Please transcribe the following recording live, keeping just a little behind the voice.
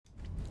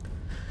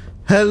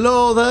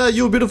Hello there,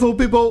 you beautiful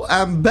people.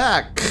 I'm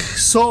back.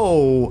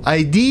 So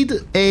I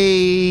did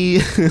a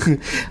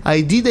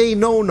I did a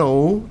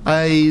no-no.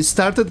 I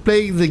started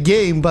playing the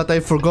game, but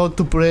I forgot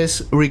to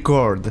press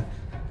record.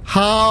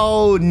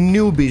 How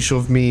noobish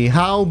of me,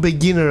 how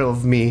beginner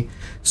of me.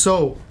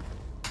 So,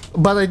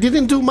 but I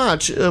didn't do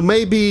much.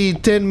 Maybe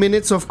 10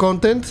 minutes of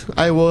content.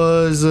 I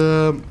was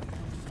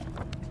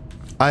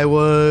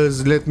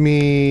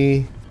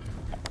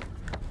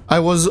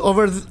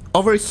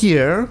over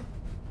here.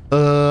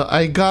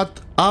 I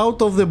got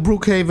out of the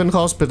Brookhaven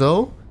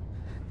Hospital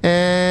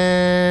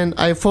and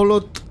I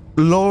followed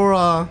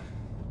Laura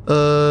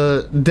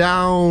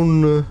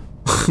down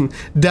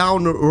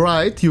down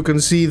right. You can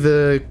see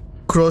the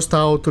crossed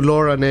out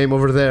Laura name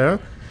over there.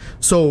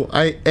 So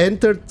I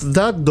entered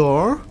that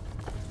door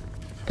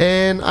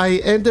and I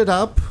ended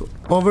up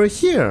over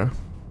here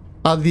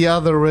at the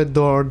other red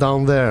door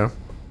down there.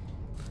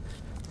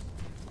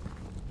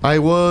 I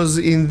was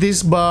in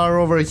this bar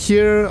over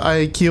here,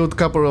 I killed a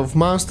couple of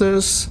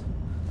monsters,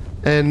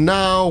 and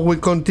now we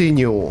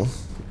continue.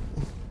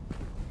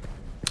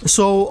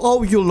 So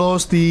all you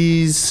lost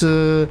is...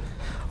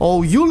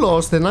 all you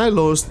lost and I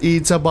lost,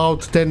 it's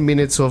about 10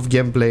 minutes of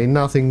gameplay,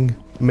 nothing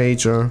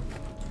major.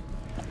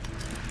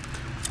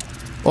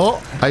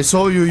 Oh, I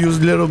saw you, you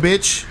little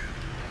bitch.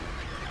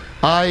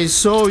 I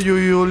saw you,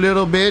 you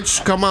little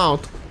bitch, come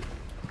out.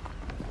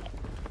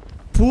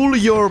 Pull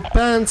your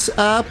pants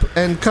up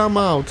and come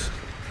out.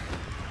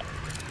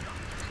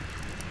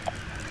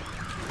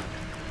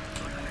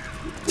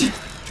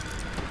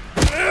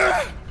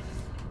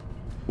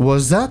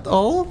 Was that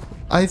all?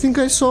 I think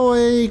I saw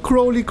a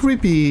crawly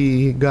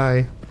creepy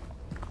guy.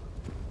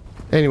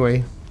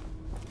 Anyway,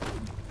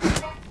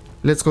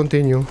 let's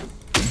continue.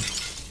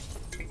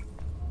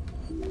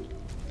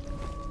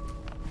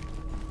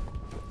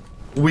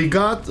 We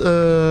got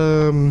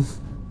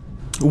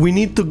we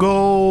need to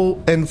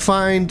go and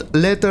find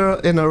letter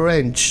and a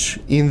wrench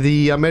in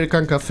the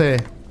American Cafe.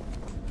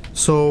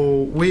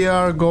 So we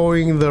are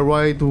going the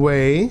right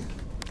way.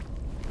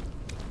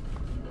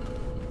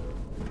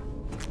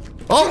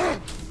 Oh!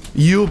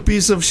 You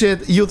piece of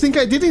shit. You think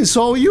I didn't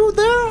saw you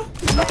there?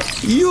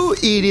 You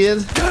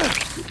idiot.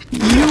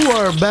 You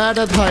are bad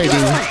at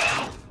hiding.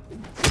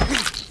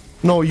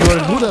 No, you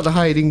are good at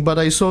hiding, but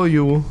I saw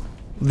you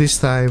this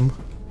time.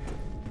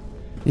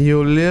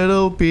 You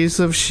little piece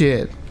of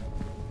shit.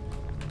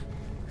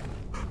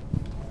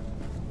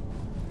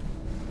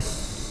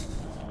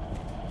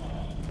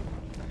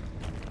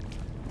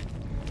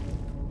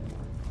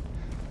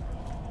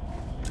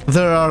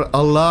 There are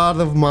a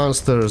lot of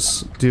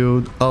monsters,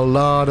 dude. A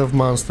lot of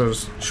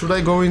monsters. Should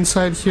I go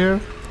inside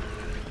here?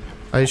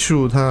 I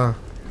should, huh?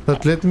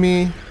 But let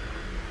me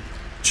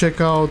check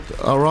out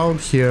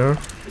around here.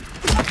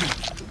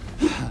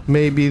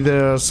 Maybe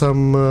there are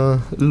some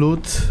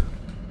loot.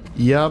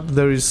 Yup,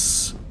 there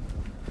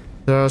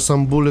are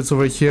some bullets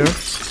over here.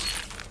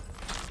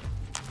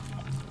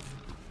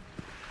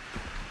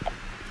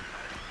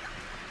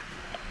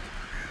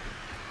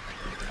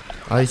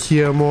 I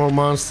hear more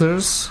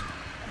monsters.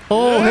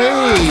 Oh,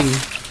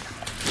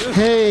 hey!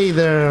 Hey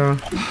there!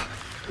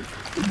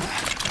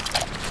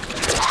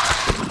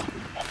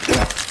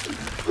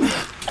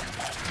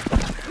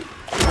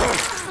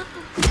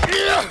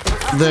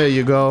 There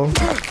you go.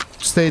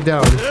 Stay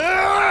down.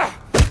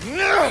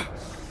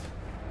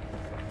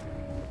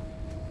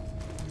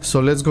 So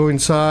let's go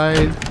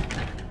inside.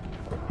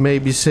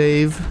 Maybe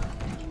save.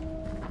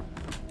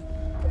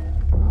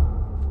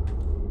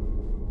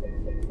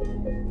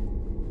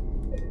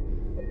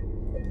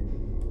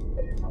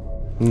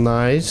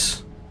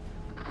 Nice.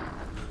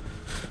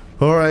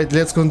 Alright,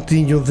 let's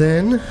continue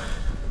then.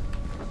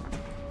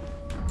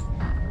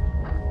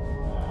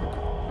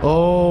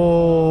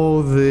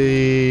 Oh,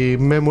 the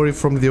memory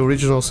from the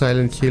original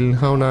Silent Hill.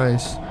 How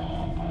nice.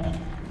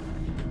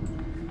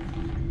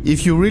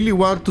 If you really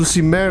want to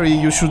see Mary,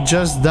 you should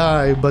just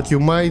die, but you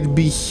might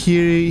be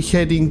here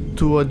heading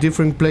to a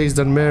different place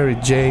than Mary,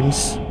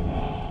 James.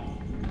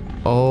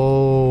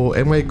 Oh,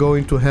 am I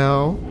going to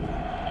hell?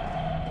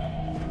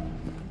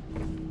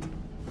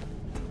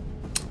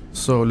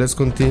 So let's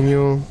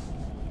continue.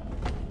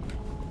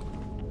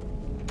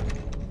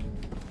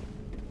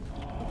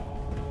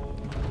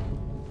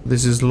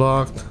 This is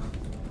locked.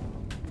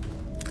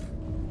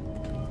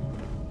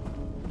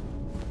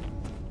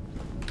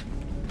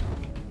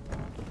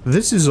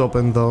 This is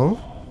open though.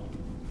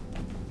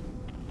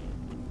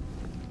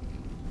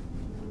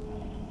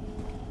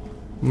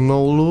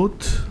 No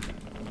loot.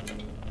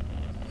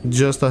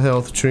 Just a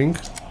health drink.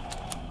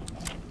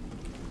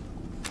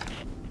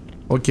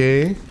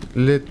 Okay.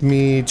 Let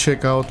me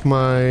check out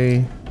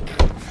my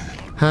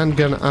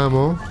handgun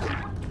ammo.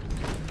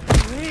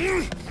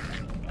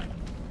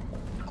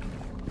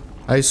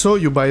 I saw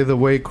you, by the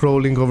way,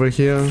 crawling over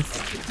here.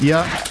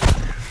 Yeah.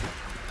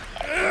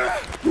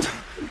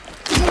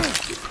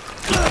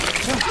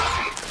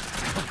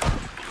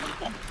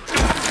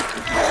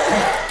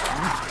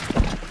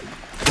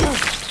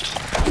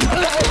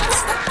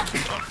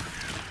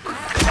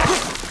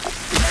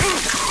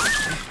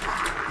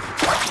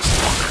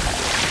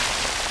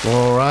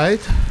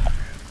 Alright.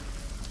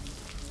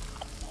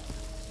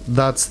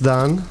 That's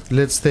done.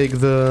 Let's take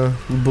the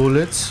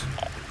bullets.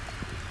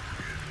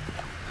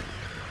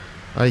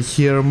 I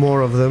hear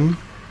more of them.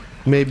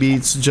 Maybe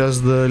it's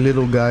just the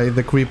little guy,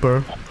 the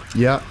creeper.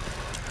 Yeah.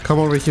 Come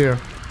over here.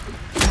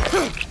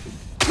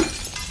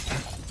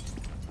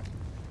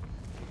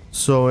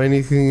 So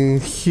anything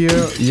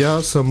here?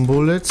 Yeah, some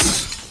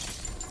bullets.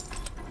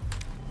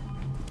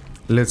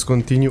 Let's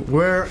continue.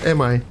 Where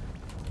am I?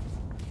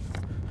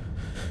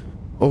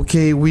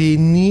 Okay, we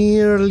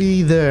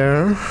nearly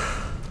there.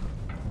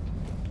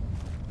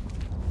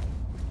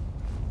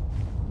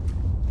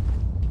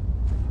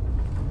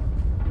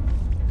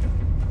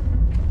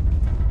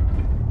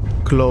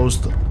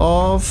 Closed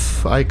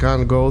off. I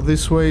can't go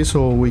this way,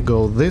 so we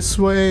go this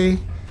way.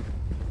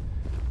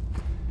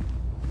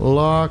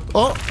 Locked.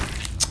 Oh!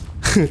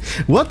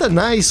 What a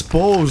nice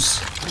pose.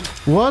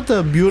 What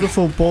a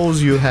beautiful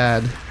pose you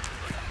had.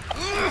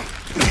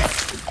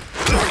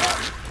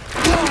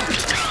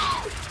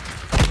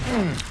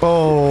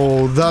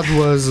 Oh, that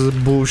was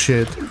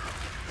bullshit.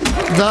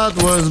 That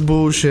was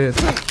bullshit.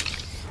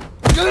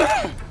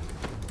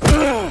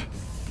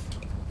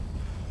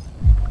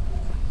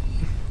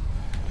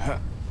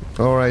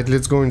 Alright,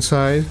 let's go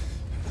inside.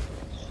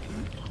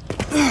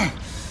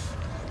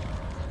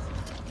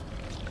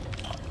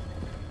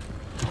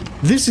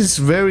 This is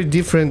very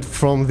different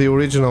from the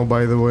original,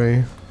 by the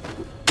way.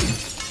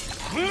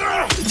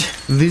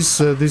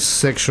 This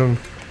section.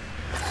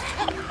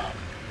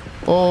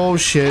 Oh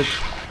shit.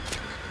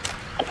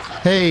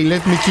 Hey,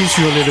 let me kiss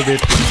you a little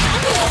bit.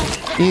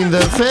 In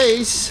the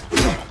face.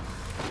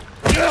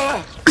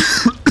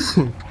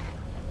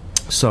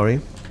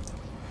 Sorry.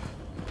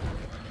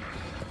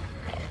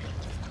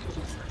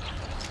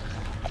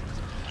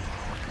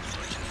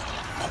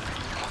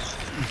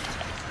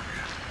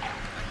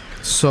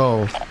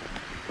 So.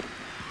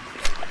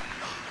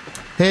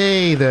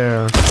 Hey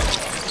there.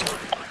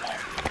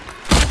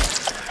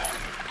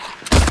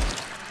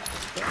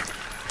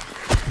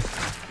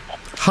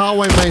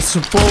 How am I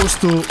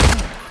supposed to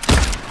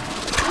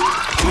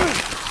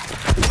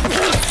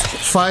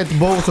fight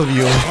both of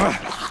you?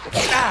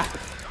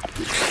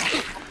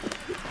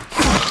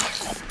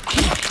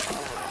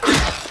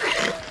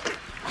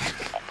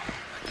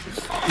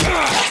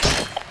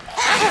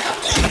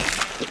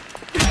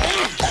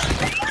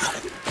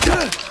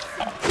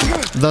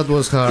 That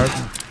was hard.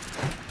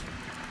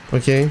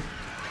 Okay.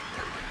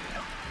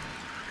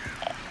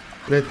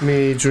 Let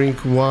me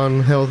drink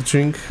one health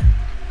drink.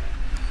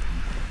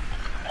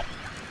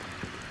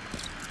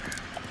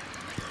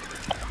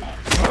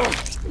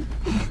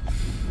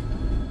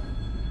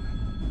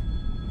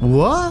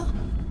 What?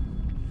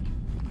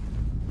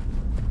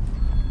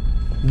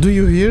 Do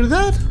you hear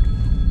that?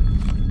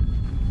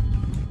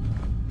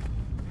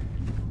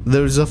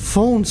 There's a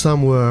phone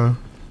somewhere.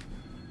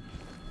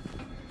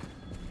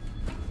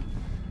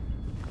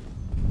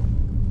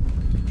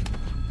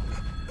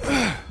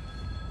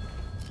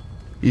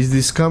 Is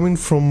this coming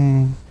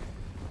from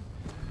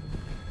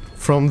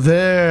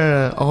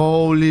there?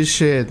 Holy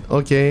shit.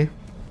 Okay.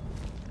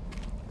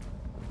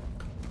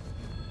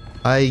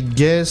 I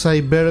guess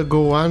I better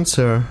go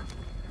answer.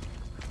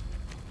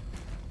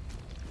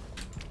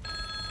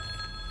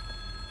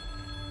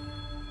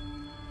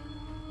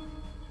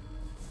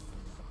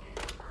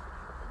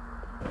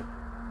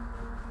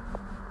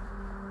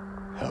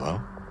 Hello?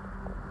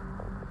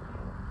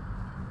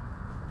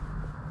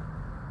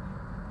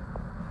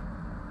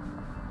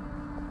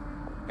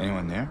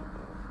 Anyone there?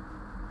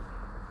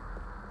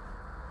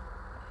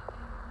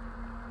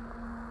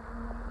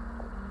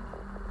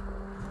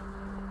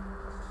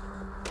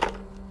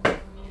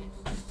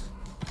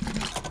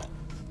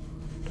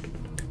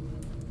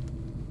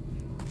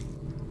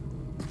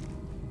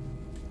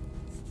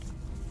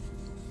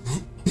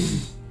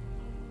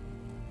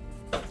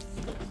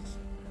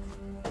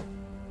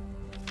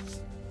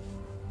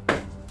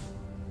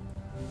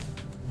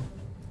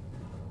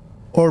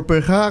 Or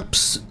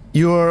perhaps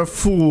you're a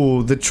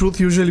fool. The truth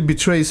usually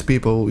betrays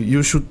people.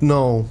 You should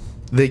know.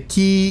 The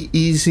key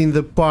is in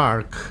the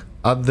park,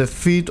 at the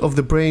feet of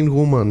the praying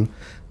woman.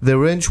 The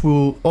wrench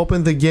will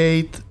open the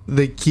gate.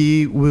 The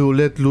key will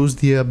let loose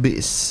the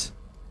abyss.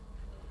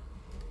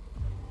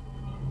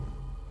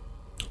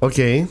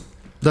 Okay,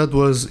 that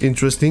was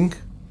interesting.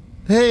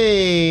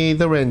 Hey,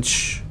 the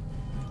wrench.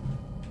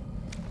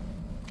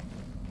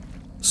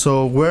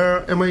 So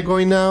where am I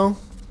going now?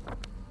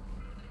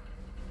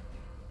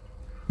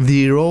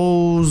 The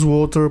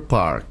Rosewater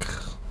Park.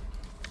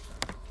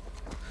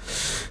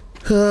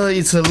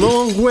 It's a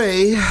long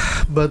way,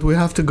 but we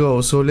have to go,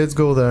 so let's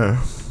go there.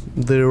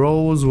 The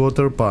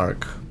Rosewater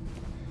Park.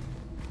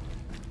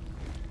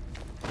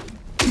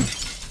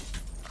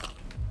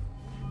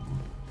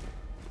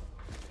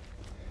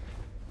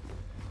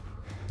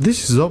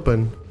 This is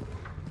open.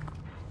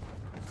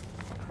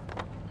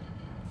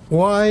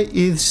 Why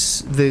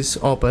is this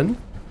open?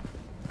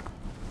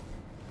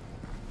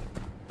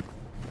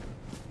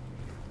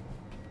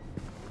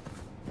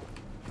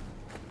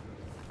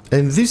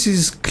 And this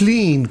is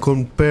clean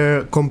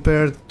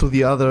compared to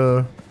the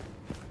other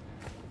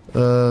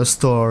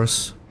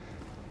stores.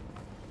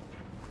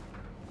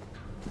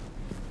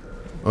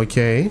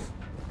 Okay.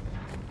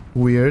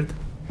 Weird.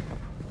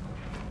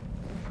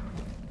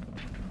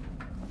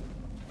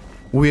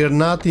 We are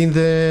not in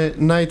the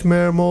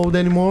nightmare mode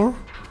anymore.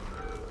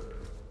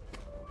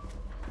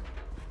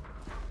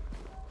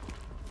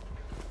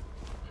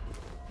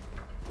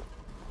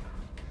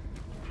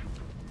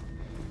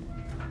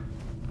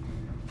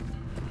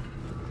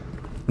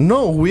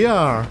 No, we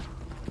are.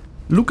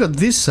 Look at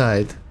this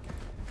side.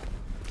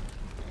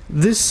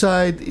 This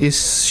side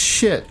is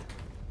shit.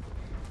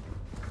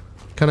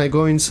 Can I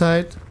go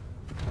inside?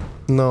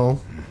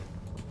 No.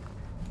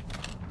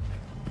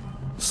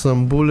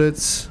 Some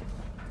bullets.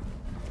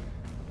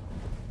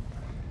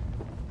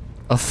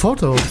 A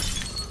photo.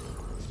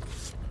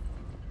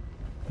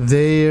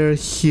 They're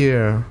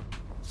here.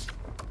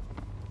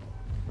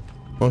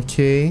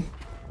 Okay.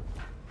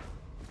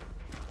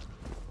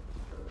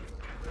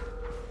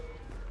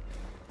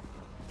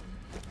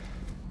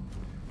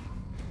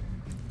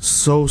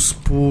 So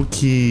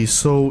spooky,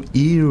 so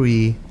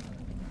eerie.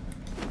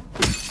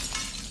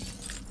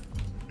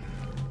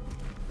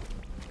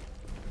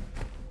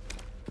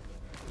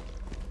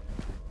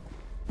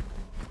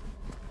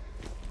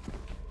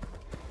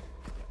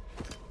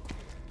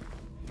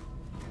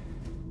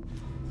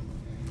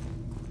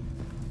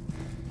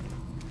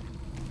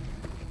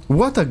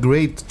 What a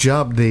great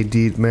job they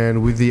did,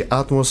 man, with the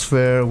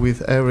atmosphere,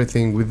 with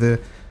everything, with the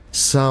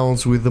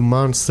sounds, with the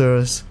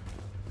monsters.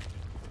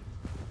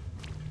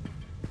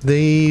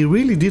 They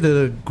really did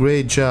a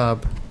great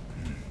job.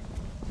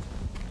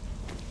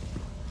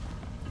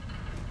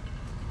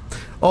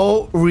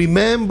 Oh,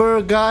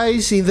 remember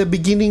guys, in the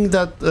beginning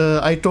that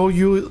I told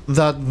you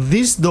that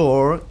this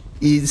door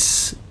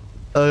is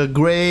a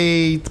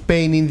great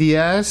pain in the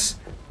ass?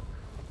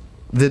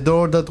 The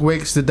door that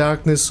wakes the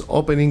darkness,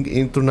 opening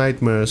into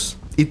nightmares.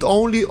 It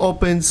only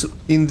opens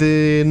in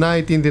the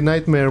night, in the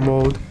nightmare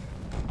mode.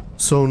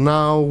 So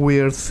now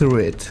we're through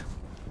it.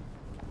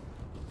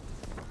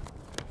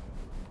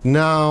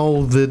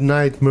 Now the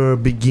nightmare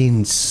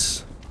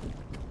begins.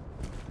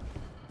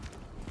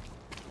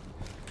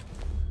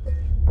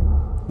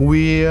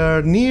 We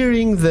are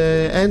nearing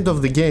the end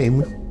of the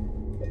game.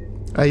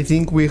 I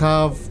think we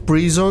have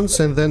prisons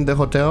and then the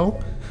hotel.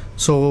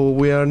 So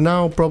we are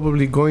now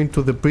probably going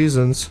to the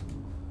prisons.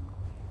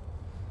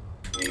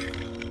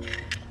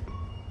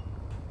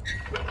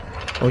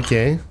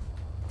 Okay.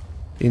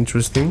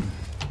 Interesting.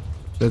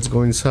 Let's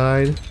go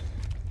inside.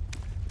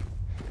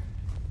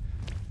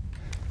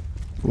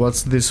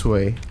 What's this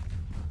way?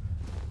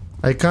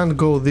 I can't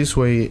go this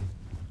way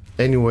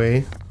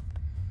anyway.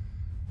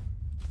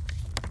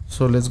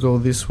 So let's go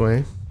this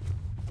way.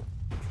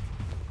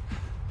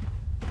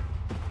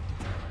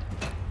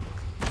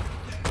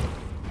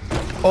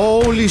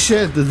 Holy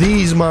shit,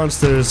 these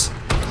monsters.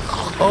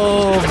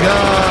 Oh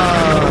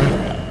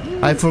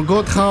god. I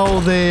forgot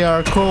how they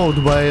are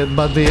called,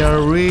 but they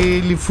are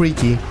really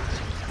freaky.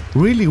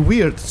 Really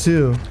weird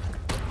too.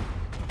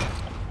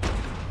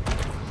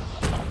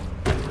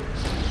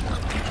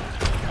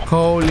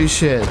 Holy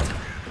shit.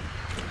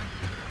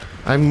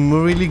 I'm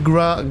really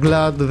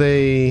glad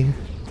they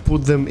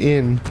put them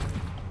in.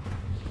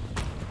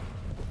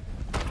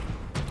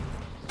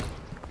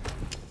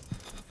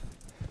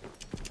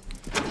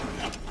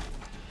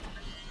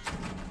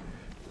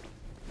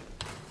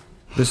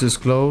 This is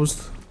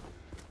closed.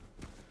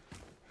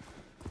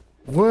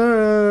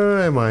 Where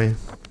am I?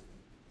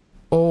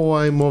 Oh,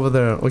 I'm over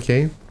there.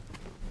 Okay.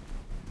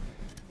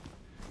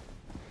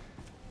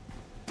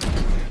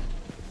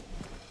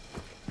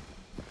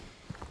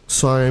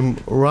 So I'm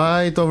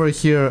right over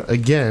here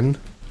again.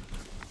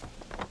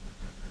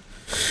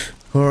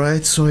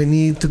 Alright, so I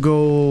need to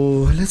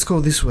go... Let's go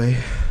this way.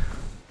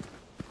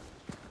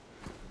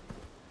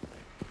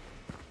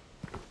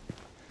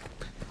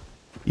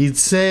 It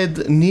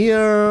said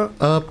near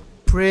a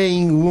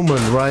praying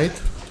woman, right?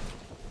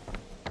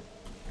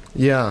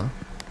 Yeah.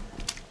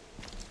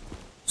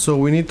 So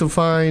we need to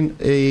find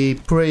a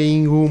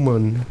praying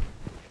woman.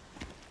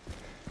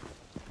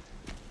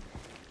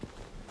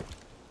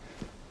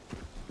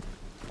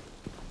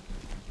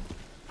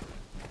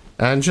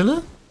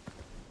 Angela?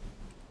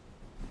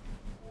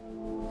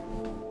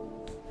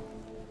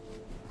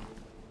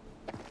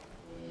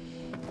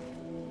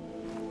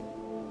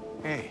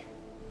 Hey.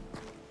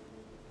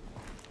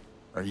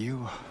 Are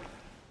you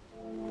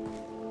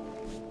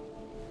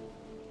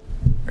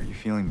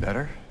feeling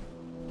better?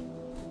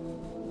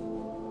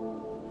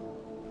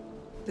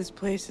 This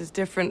place is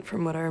different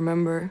from what I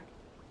remember.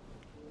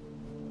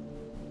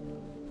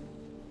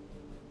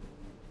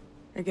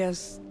 I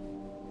guess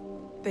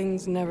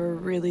things never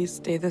really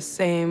stay the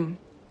same,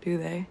 do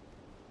they?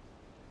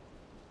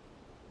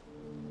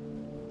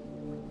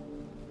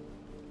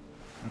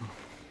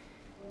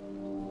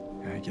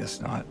 I guess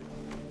not.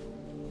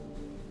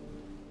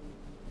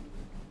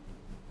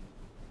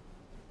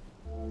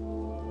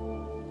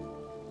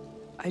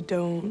 I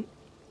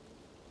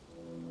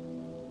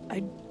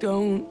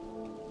don't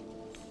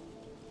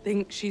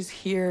think she's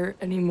here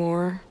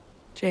anymore,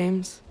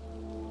 James.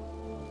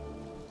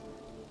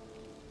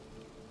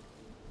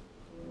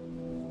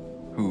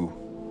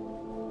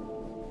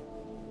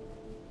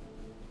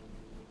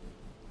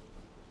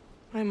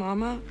 my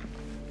mama?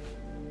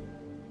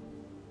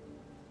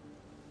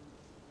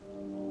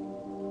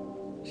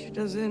 She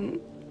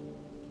doesn't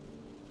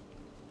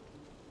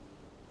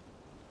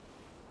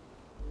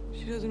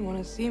want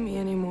to see me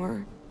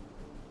anymore.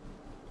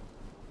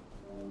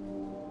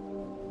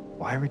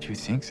 Why would you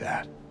think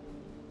that?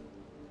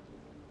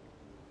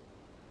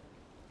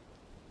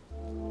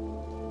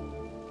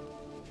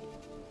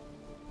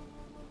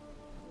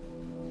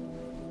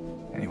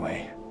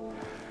 Anyway,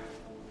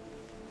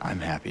 I'm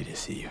happy to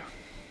see you.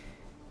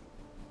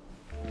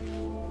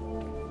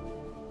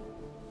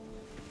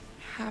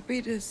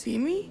 Happy to see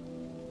me?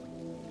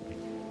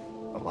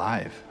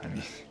 Alive, I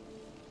mean.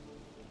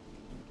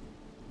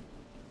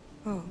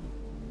 Oh.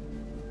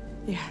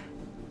 Yeah.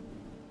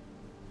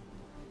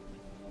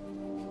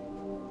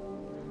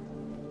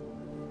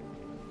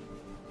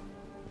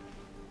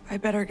 I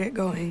better get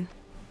going.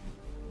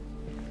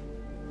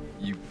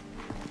 You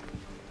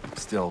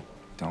still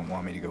don't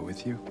want me to go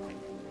with you?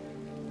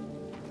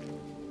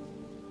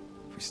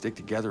 If we stick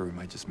together, we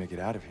might just make it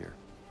out of here.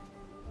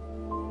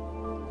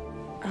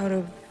 Out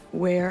of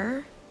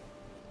where?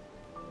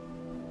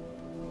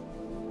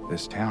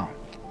 This town.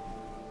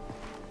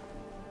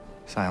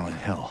 Silent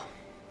Hill.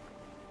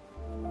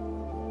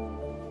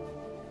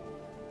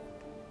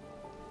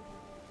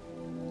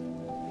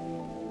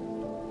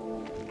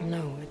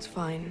 No, it's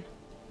fine.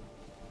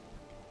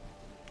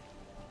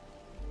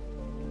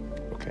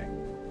 Okay.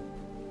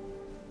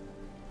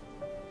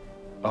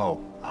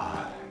 Oh,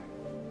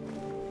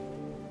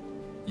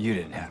 you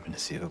didn't happen to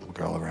see a little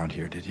girl around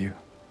here, did you?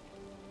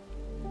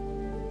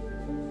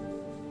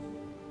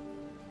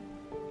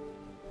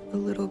 A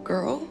little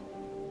girl?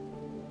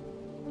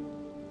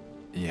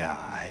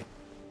 Yeah,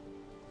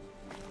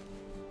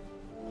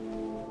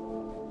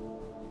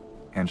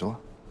 Angela?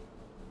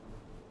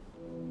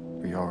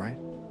 Are you all right?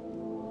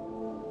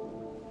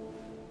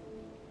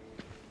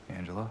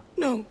 Angela?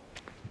 No.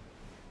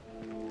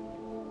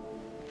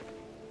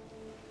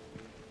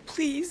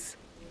 Please.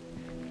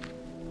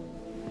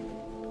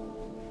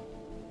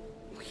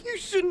 You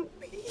shouldn't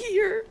be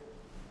here.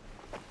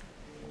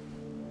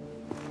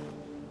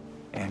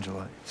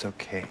 Angela, it's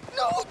okay.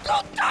 No,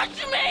 don't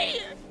touch me!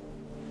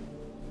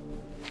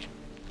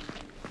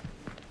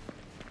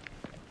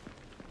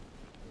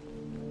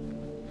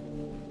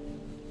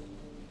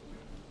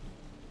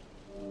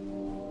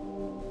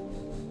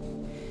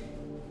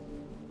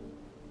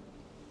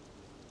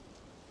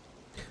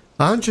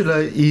 Angela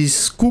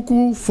is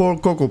cuckoo for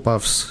Cocoa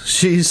Puffs.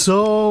 She's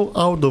so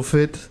out of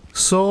it.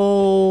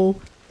 So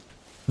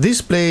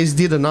this place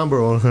did a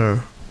number on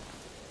her.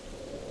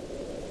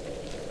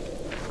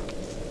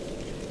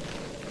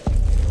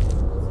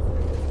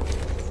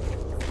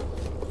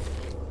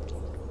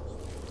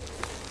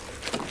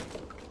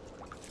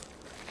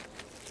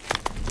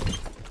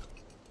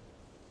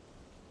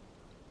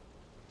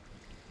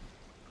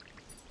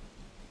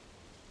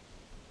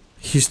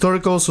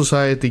 Historical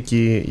Society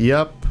key.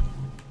 Yep.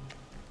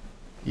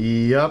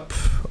 Yep.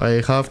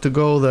 I have to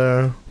go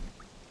there.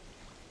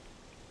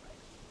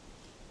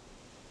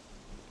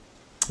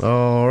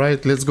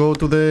 Alright, let's go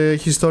to the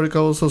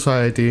Historical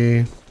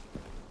Society.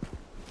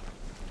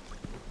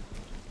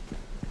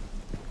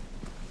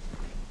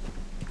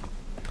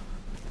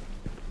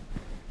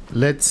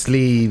 Let's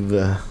leave.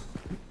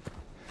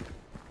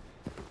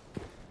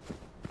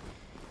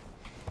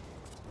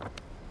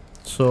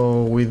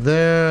 So with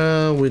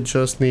there, we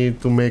just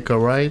need to make a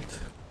right.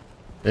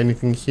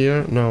 Anything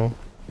here? No.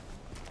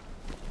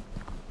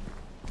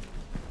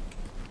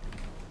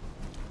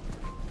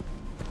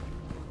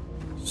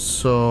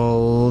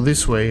 So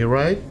this way,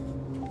 right?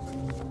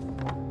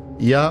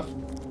 Yeah,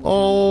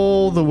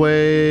 all the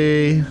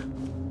way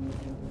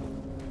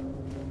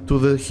to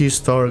the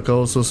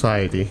Historical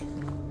Society.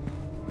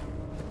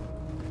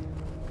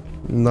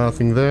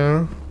 Nothing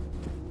there.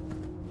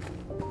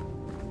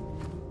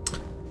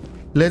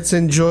 Let's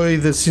enjoy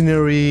the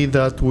scenery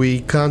that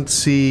we can't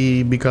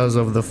see because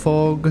of the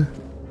fog.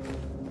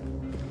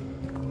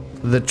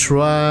 The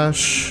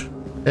trash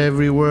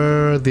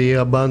everywhere, the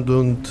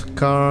abandoned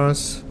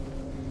cars.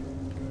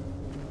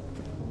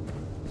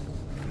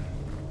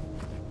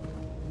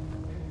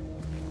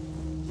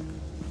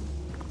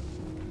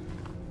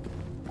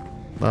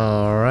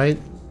 All right.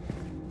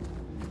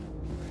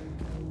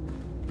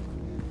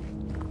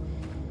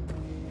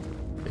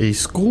 A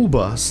school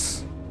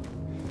bus.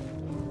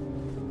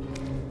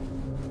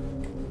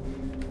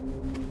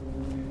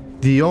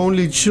 The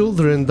only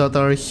children that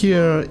are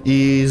here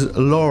is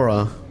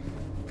Laura.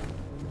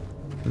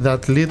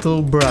 That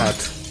little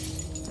brat.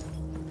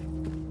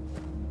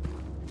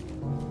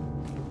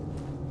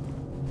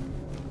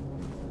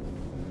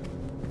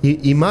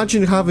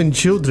 Imagine having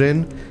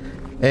children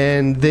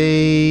and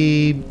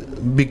they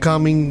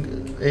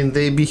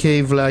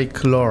behave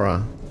like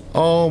Laura.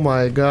 Oh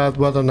my god,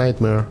 what a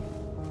nightmare.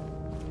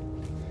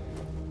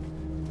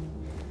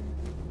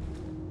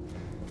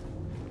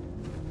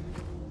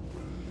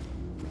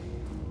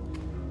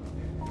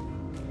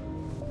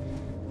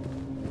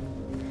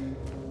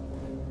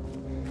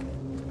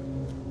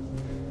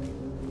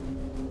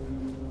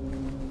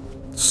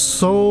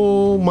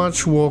 so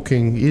much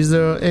walking. Is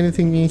there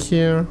anything in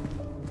here?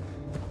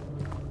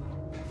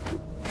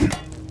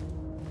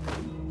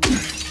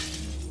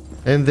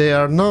 And they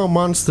are now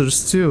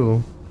monsters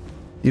too.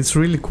 It's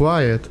really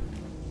quiet.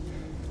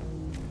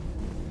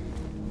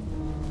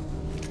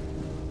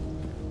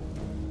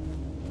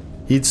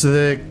 It's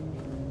the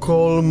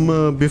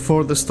calm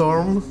before the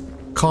storm.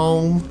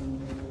 Calm.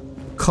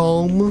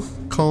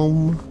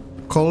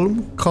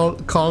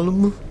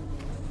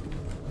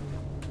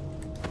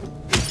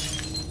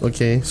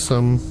 Okay,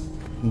 some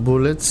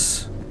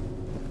bullets.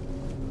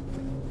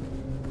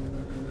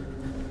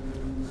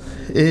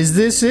 Is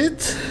this it?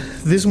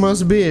 This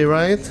must be,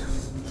 right?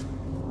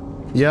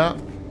 Yeah,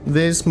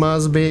 this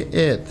must be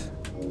it.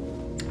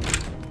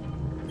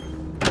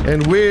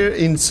 And we're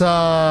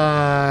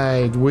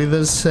inside with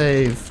a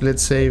save.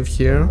 Let's save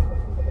here.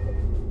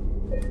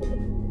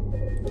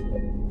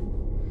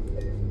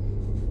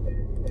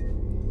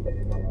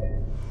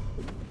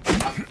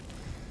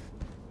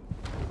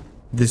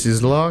 This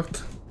is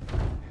locked.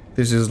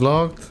 This is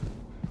locked.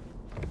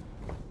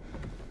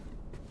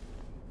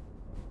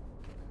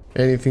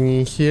 Anything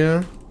in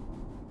here?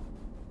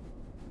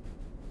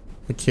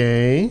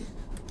 Okay.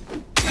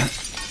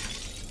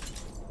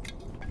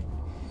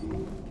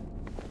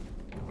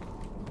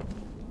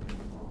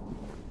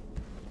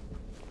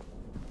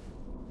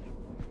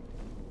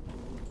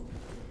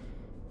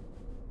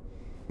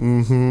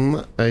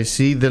 I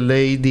see the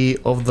Lady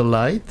of the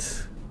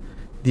Light.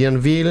 The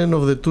unveiling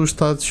of the two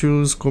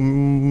statues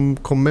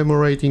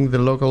commemorating the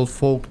local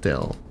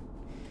folktale.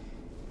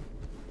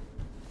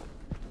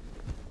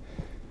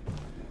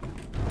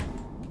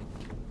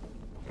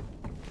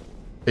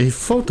 A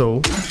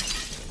photo?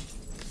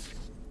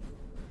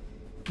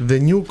 The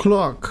new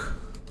clock.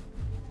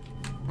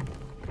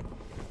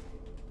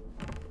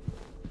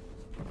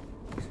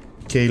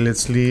 Okay,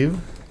 let's leave.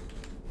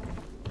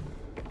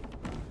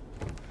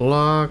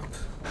 Locked.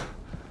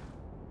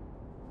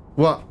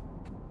 What?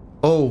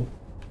 Oh.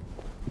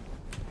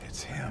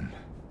 It's him.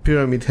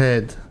 Pyramid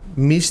Head.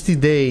 Misty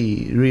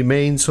Day.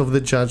 Remains of the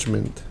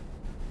Judgment.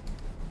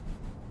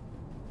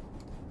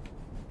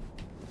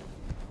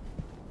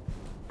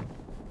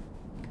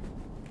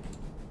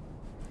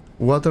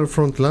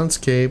 Waterfront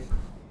landscape.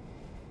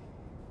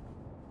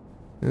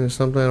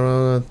 Something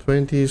around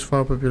 20 is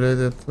far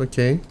populated.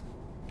 Okay.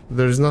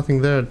 There is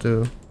nothing there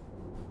to...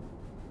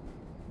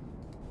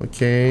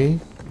 Okay.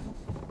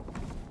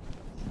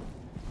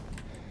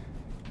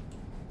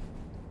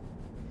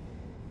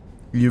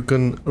 You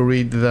can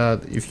read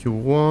that if you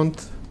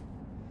want.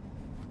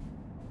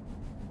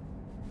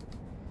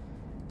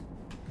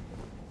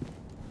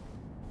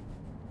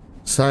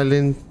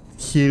 Silent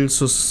Hill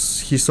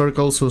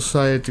Historical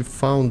Society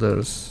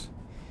founders.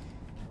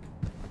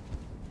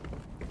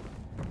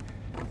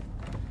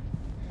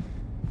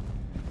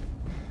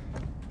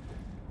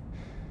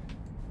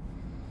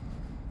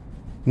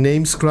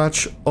 Name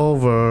scratch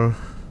over.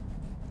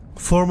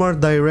 Former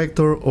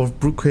director of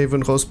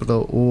Brookhaven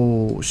Hospital.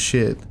 Oh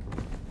shit.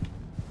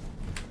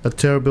 A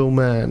terrible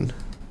man.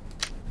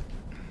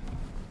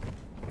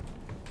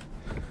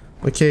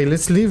 Okay,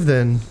 let's leave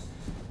then.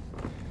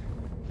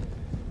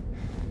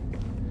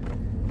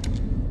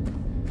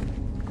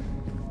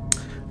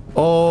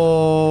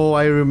 Oh,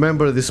 I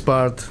remember this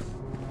part.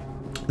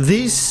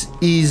 This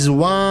is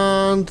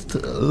one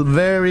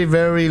very,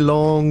 very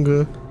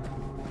long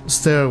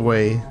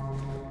stairway.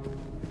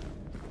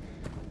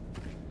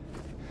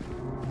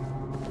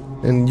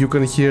 And you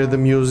can hear the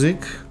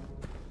music.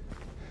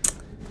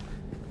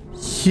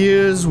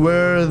 Here's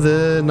where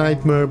the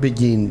nightmare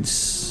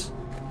begins.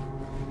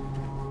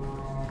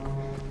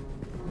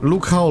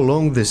 Look how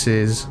long this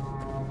is.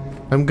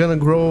 I'm gonna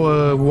grow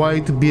a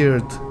white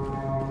beard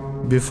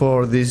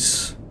before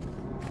this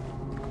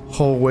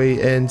hallway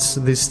ends,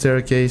 this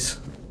staircase.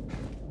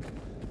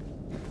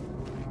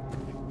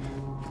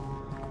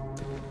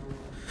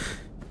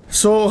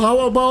 So how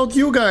about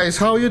you guys?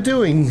 How are you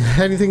doing?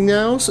 Anything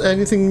else?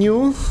 Anything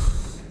new?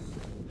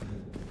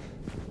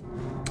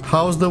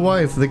 How's the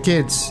wife, the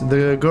kids,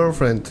 the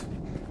girlfriend,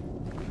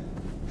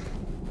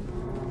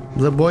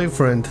 the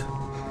boyfriend,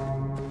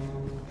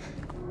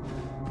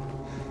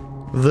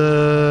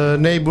 the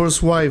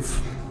neighbor's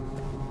wife,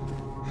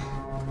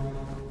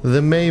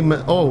 the main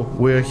oh,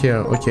 we're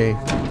here, okay.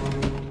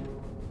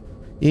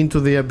 Into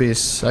the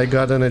abyss, I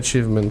got an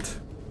achievement.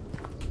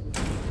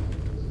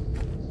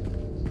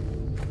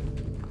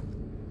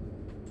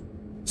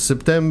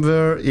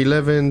 September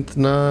 11th,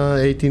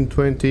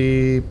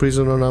 1820,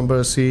 prisoner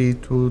number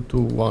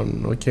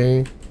C221,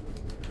 okay.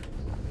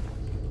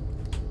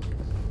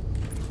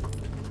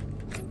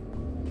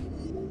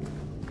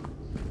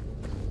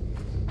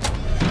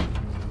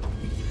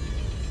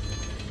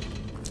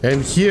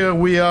 And here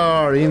we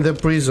are in the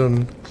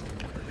prison.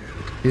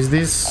 Is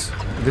this...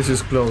 this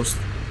is closed.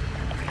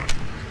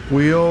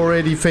 We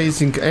already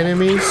facing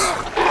enemies.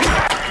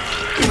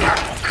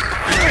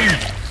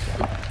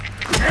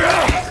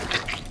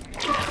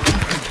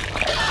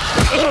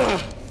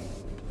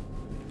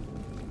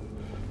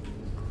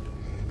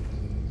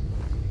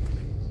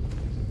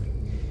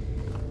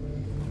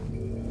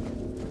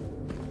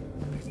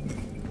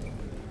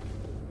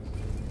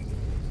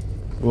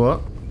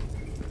 What?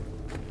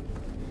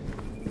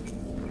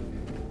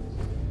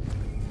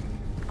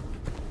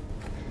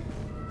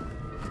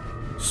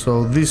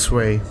 So this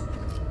way.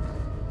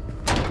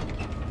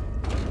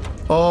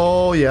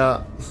 Oh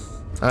yeah,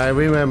 I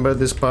remember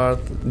this part.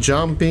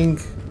 Jumping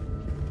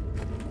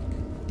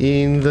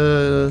in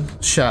the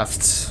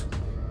shafts.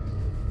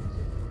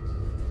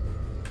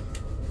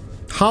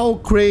 How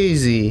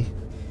crazy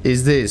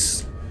is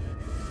this?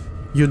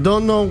 You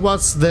don't know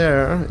what's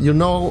there. You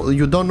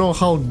don't know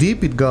how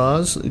deep it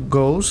goes,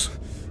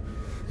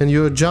 and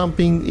you're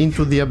jumping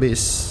into the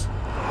abyss.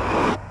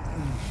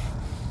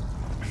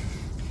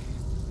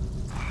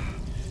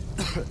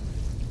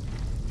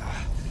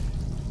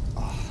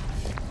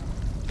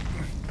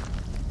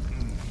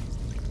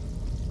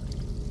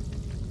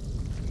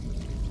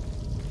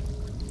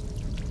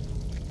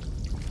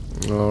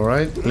 All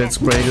right, let's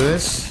break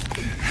this.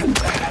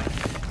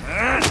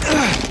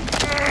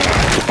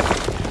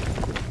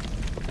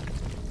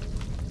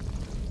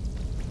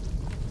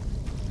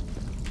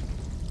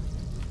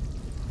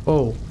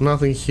 Oh,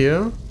 nothing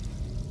here.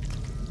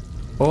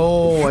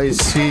 Oh, I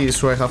see.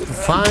 So I have to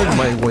find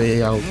my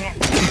way out.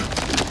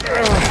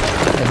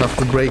 I have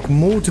to break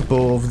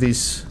multiple of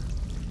these.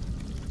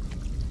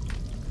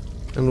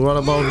 And what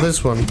about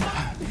this one?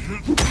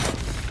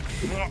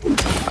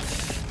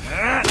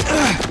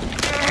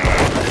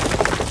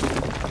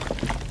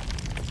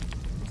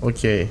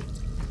 Okay.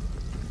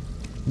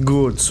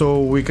 Good,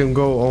 so we can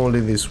go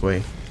only this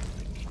way.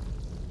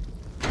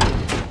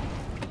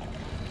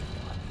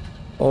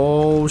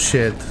 Oh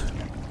shit.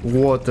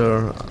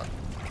 Water.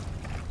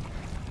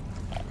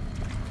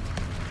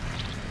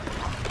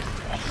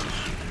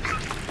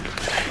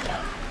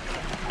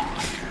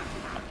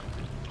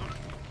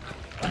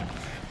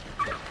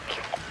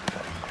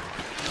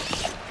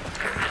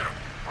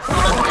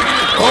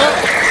 Oh!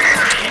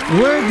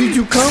 Where did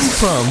you come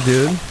from,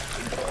 dude?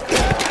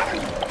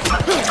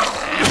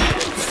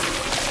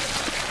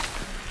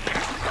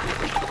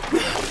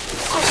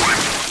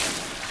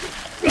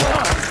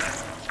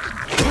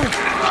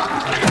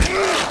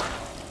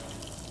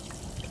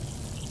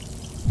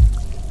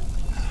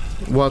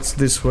 What's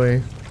this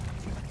way?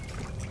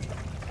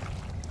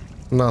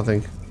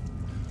 Nothing.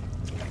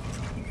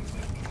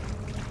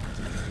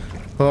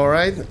 All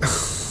right.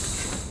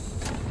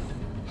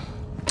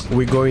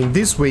 We're going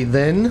this way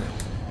then.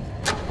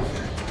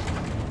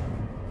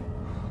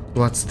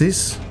 What's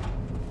this?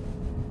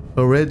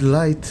 A red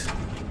light.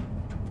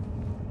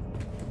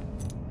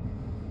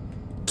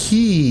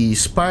 Key.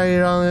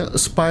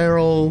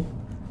 Spiral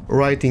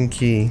writing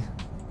key.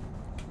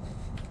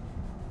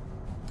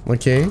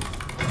 Okay.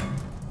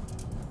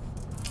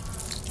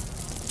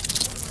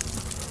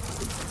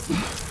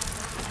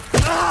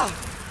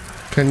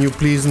 Can you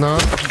please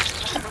not?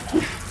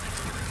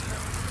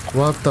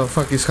 What the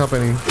fuck is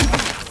happening?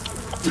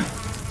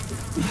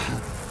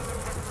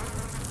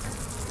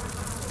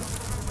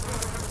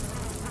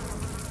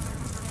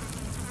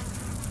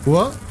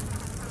 What?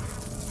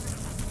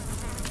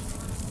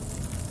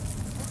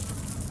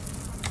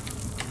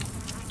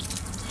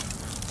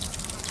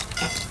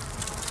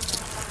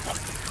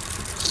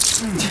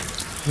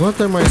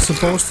 What am I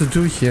supposed to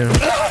do here?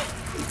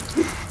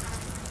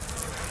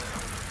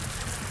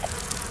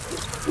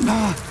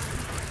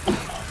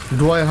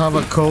 Do I have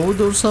a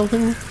code or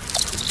something?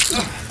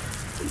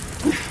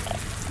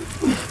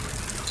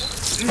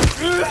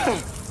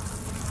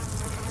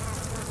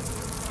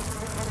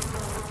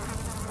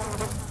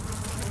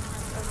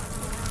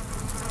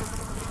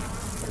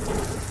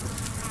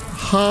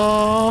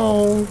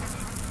 How?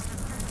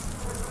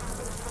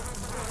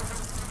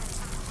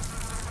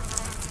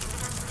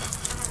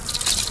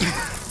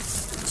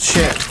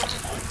 Shit.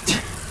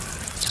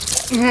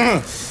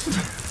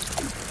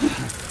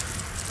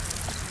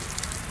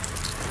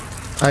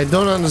 I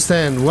don't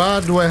understand.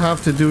 What do I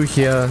have to do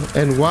here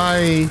and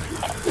why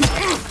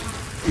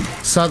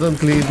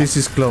suddenly this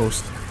is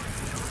closed?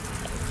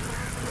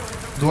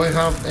 Do I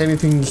have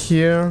anything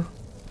here?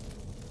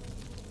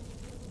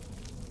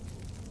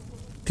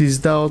 'Tis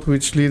doubt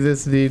which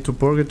leadeth thee to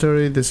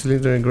purgatory, the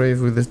cylinder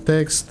engraved with the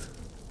text.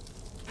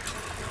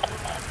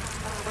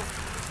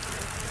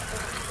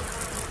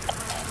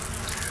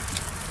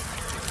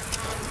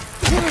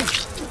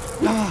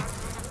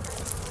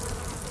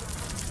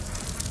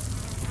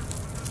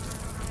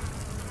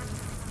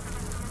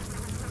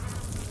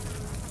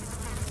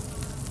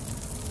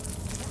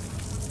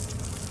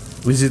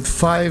 Is it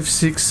 5,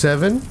 6,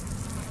 7?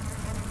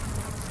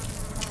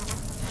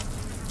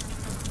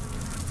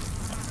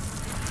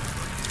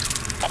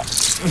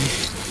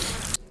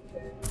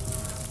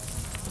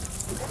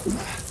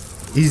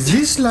 Is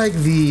this like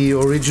the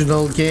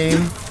original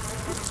game?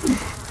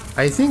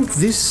 I think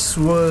this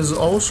was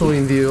also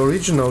in the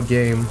original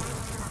game.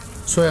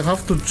 So I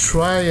have to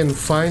try and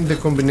find the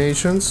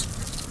combinations.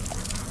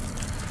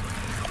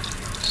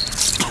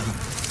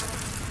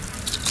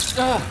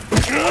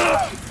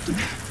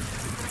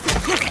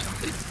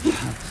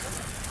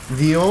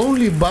 The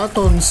only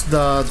buttons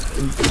that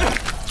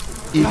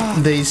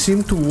they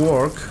seem to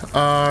work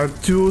are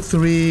 2,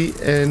 3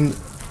 and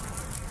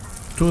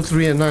 2,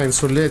 3, and 9.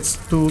 So let's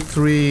 2,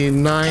 3,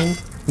 9.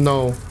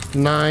 No.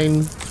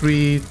 9,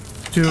 3,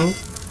 2.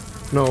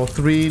 No.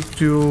 3,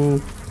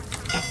 2,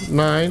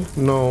 9.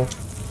 No.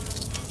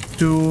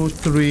 2,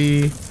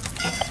 3.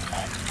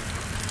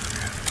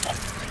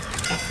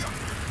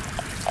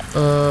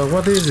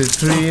 What is it?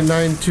 3,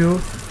 9,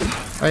 2.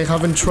 I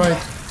haven't tried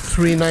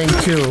 3, 9,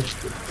 2.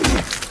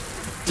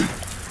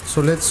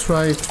 So let's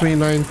try 3,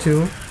 9,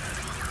 2.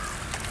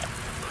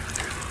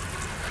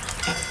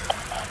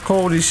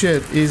 Holy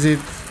shit, is it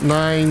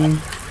 9,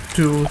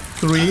 2,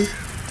 3?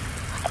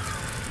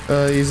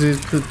 Is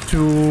it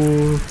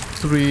 2,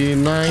 3,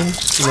 9?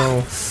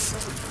 No.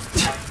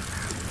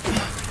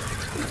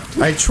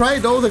 I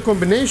tried all the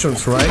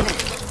combinations, right?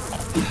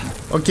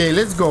 Okay,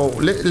 let's go.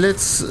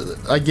 Let's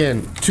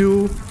again.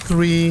 2,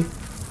 3,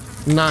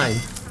 9.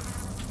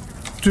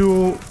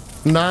 2,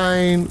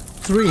 9,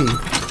 3.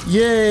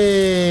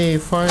 Yay!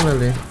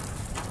 Finally.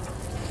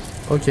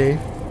 Okay.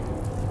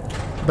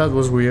 That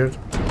was weird.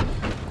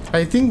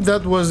 I think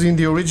that was in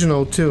the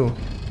original too,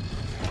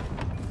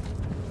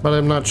 but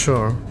I'm not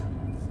sure.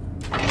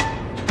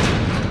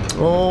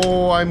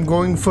 Oh, I'm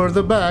going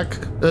further back,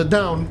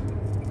 down.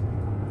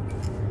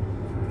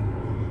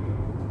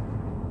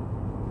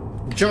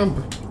 Jump.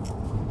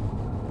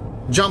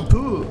 Jump.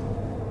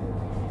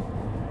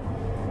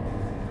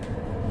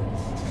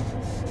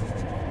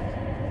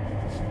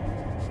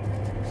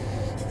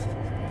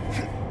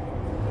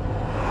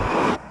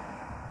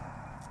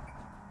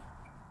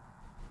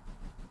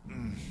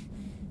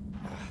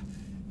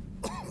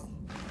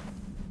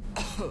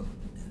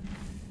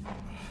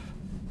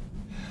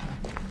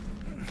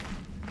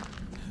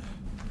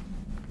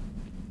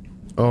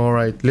 All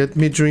right, let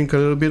me drink a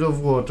little bit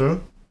of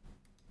water.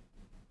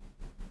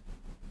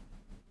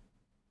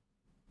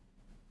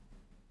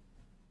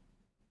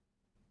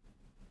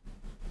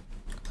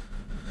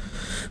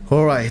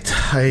 All right,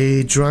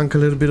 I drank a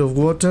little bit of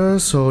water,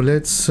 so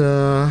let's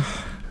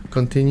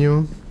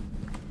continue.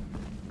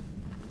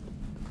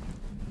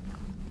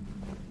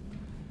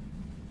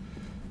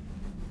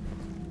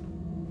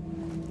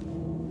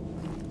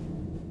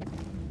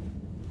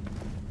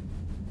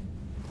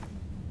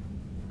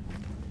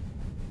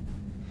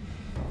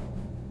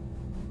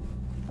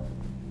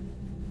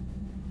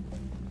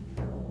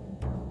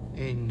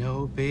 Ain't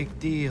no big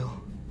deal.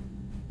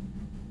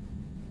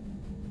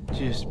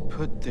 Just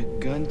put the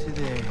gun to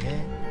their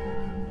head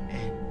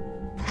and...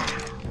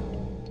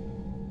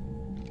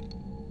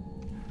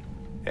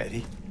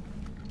 Eddie?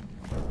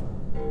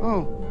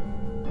 Oh,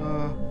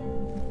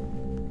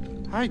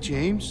 hi,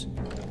 James.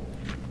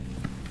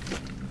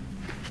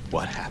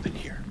 What happened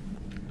here?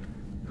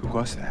 Who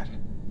was that?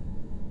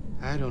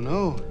 I don't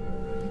know.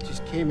 It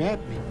just came at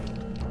me.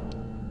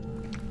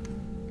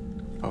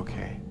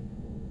 Okay.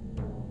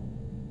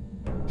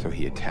 So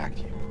he attacked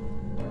you,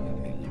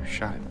 and you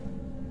shot him.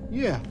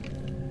 Yeah.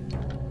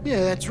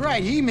 Yeah, that's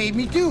right. He made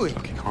me do it.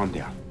 Okay, calm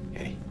down,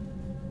 Eddie.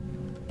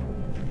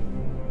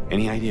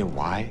 Any idea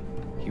why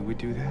he would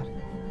do that?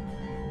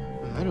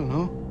 I don't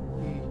know.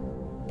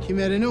 He came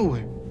out of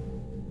nowhere.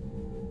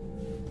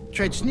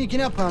 Tried sneaking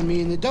up on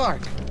me in the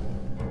dark.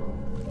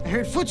 I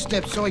heard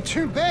footsteps, so I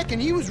turned back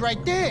and he was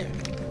right there.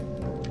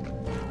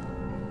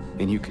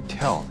 And you could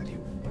tell that he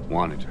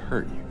wanted to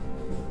hurt you.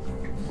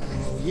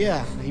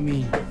 Yeah, I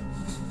mean,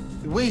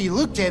 the way he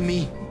looked at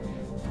me,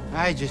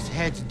 I just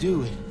had to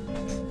do it.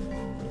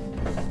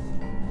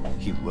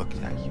 He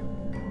looked at you?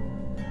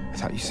 I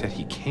thought you said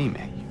he came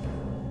at you.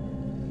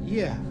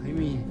 Yeah, I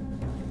mean,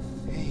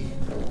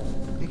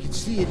 I could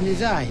see it in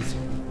his eyes.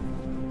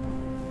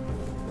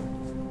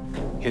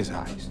 His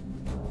eyes?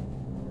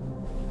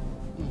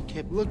 He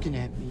kept looking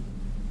at me,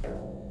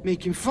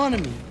 making fun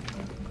of me.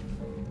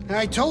 And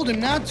I told him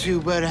not to,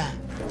 but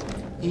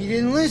he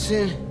didn't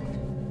listen.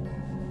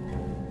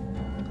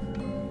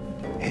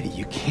 Eddie,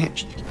 you can't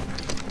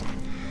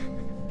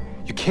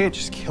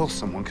just kill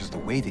someone because of the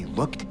way they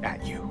looked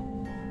at you.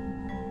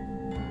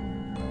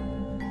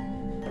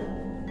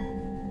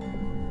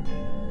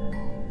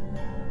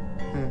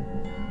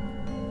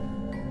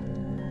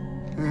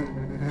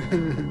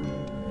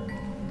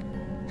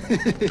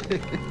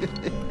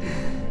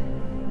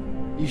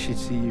 You should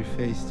see your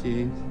face,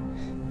 James.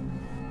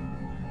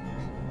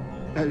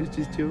 I was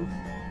just joking.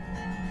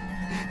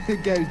 The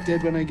guy was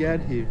dead when I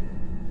got here.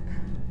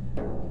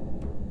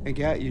 I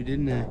got you,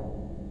 didn't I?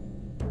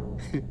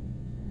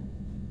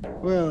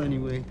 Well,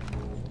 anyway,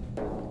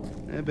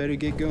 I better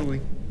get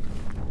going.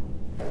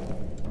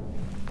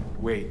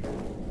 Wait.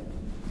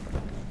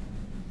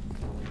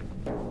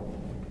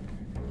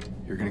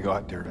 You're gonna go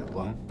out there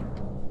alone?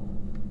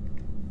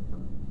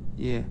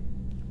 Yeah.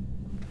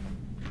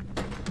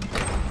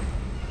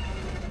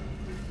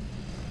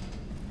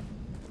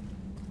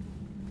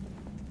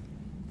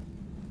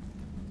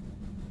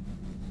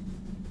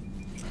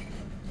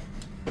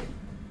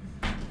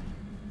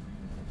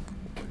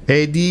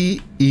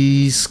 Eddie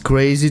is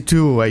crazy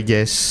too, I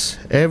guess.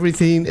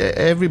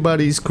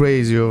 Everybody's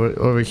crazy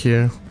over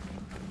here.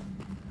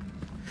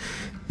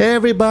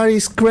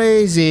 Everybody's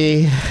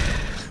crazy.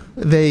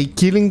 They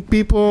killing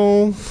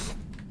people.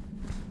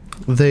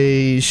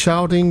 They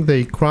shouting,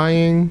 they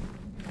crying.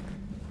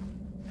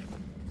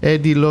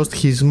 Eddie lost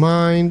his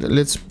mind.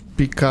 Let's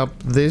pick up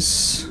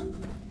this.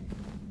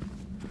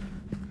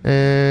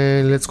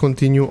 And let's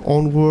continue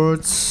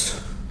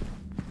onwards.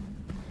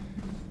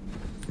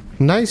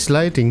 Nice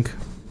lighting.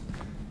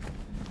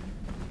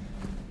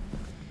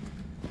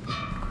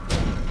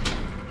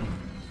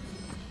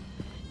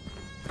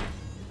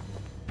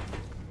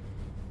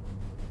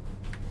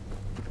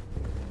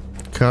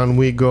 Can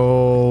we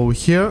go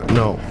here?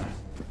 No.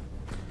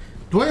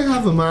 Do I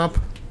have a map?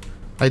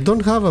 I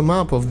don't have a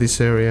map of this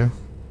area.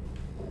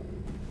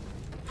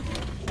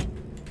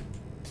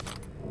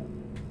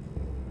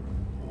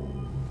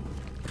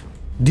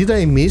 Did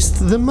I miss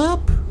the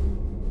map?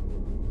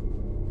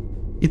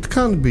 It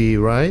can't be,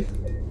 right?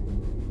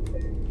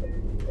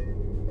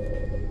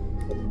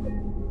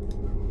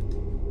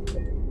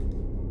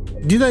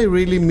 Did I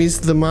really miss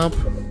the map?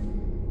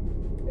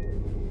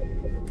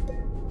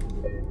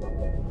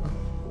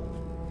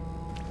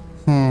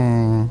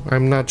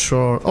 I'm not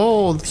sure.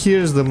 Oh,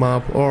 here's the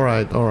map.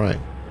 Alright, alright.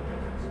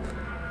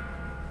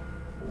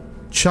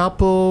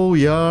 Chapel,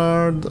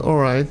 yard,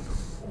 alright.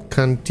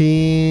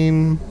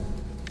 Canteen.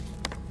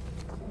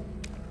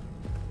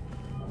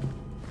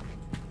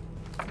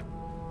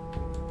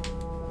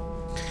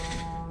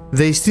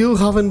 They still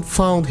haven't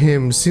found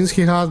him. Since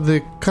he had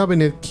the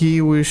cabinet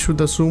key, we should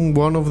assume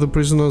one of the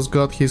prisoners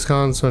got his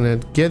hands on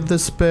it. Get the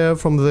spare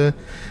from the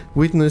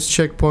witness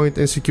checkpoint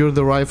and secure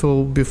the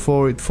rifle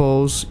before it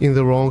falls in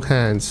the wrong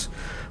hands.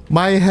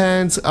 My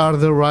hands are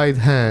the right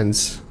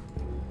hands.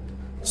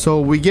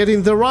 So we get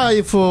in the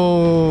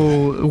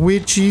rifle,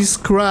 which is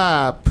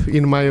crap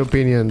in my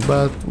opinion,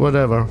 but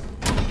whatever.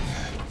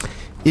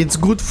 It's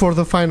good for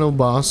the final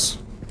boss.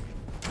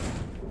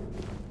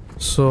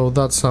 So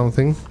that's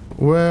something.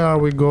 Where are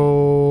we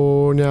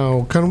go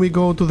now? Can we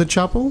go to the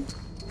chapel?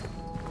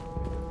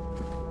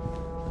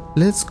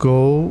 Let's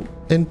go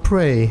and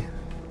pray.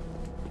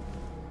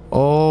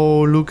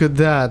 Oh, look at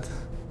that.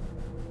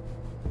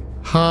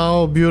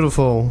 How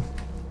beautiful.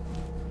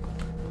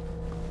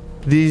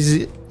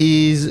 This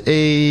is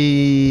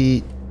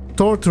a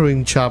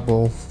torturing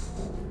chapel.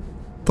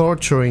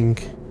 Torturing.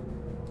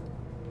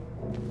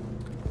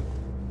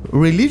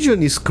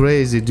 Religion is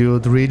crazy,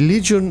 dude.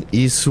 Religion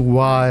is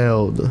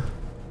wild.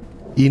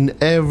 In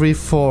every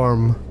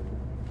form.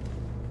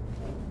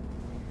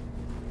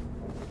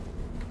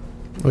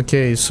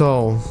 Okay,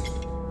 so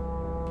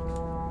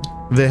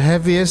the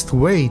heaviest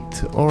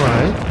weight.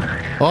 Alright.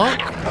 Oh!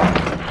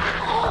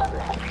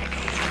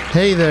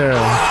 Hey there!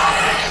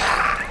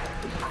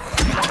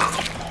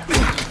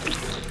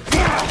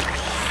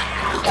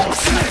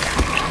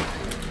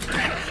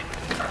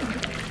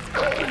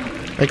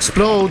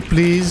 Explode,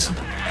 please!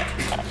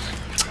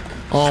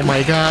 Oh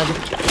my god!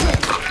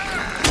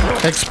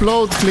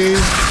 Explode, please.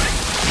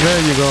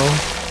 There you go.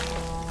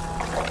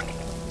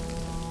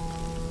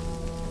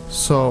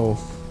 So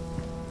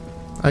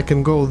I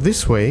can go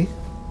this way.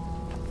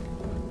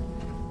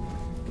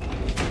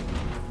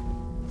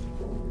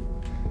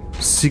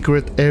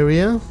 Secret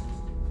area.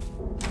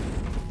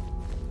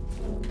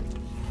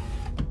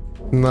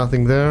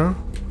 Nothing there.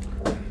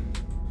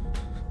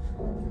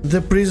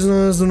 The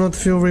prisoners do not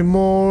feel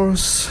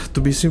remorse.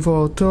 To be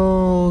sinful at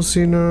all.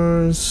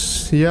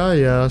 Sinners.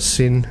 Yeah,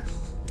 sin.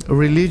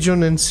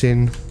 Religion and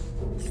sin.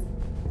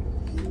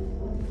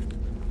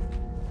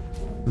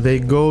 They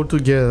go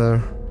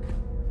together.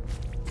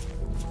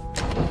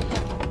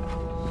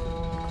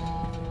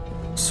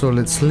 So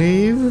let's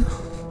leave.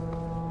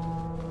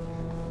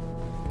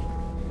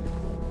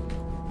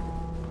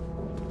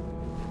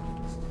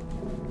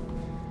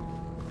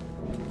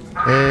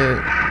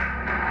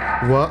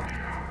 What?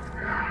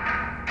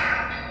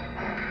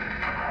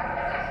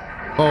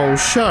 Oh,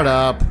 shut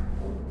up.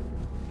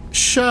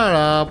 Shut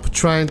up,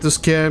 trying to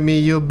scare me,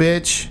 you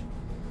bitch.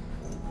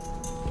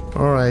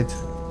 Alright.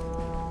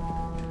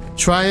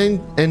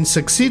 Trying and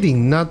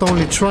succeeding. Not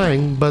only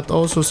trying, but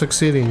also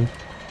succeeding.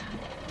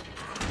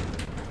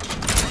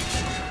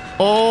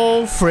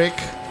 Oh, frick.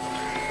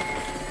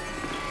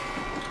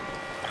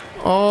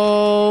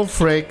 Oh,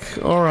 frick.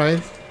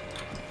 Alright.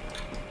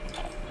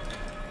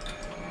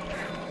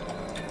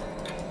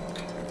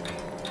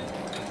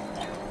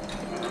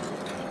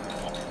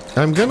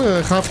 I'm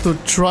gonna have to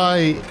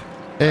try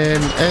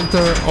and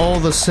enter all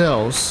the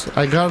cells.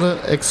 I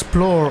gotta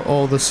explore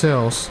all the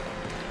cells.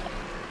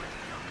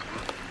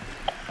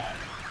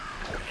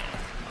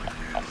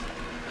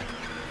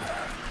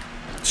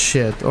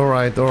 Shit,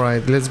 alright,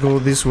 let's go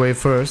this way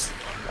first.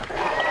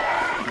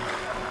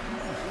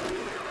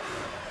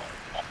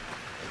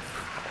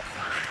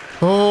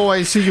 Oh,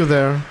 I see you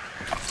there.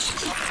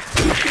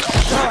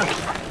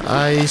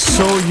 I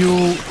saw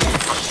you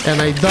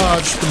and I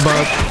dodged,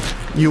 but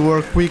you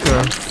were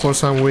quicker for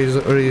some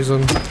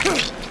reason.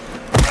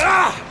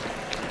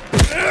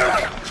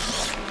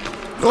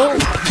 Oh,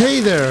 hey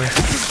there!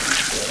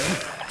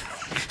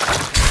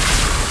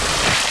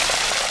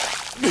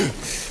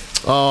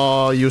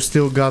 Oh, you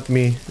still got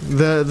me.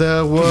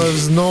 There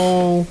was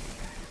no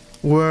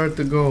where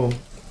to go.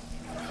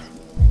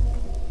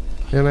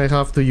 and I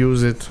have to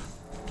use it.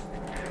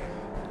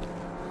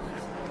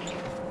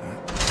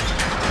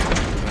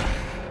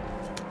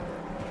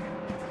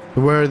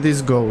 Where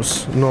this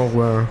goes?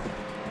 Nowhere.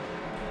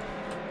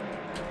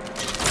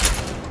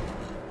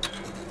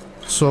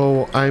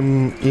 So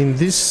I'm in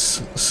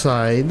this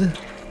side.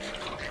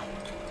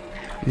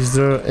 Is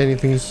there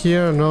anything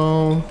here?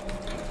 No.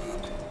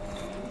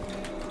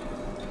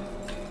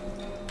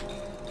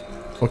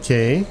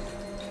 Okay.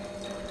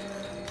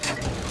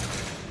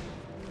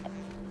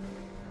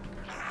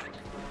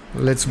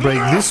 Let's break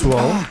this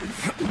wall.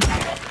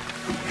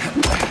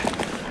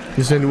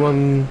 Is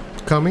anyone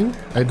coming?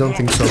 I don't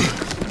think so.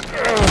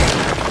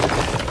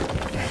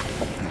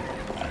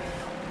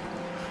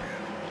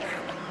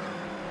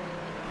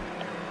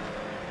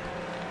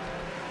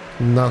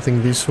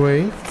 Nothing this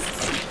way.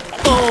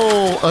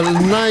 Oh, a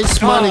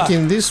nice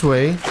mannequin this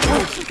way.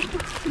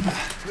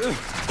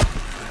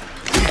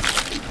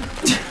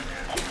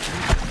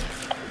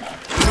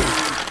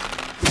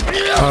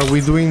 Are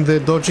we doing the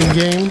dodging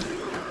game?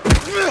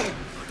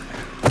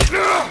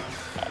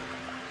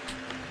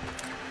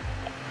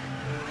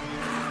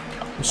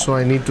 So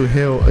I need to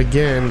heal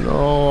again.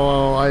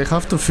 Oh, I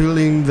have the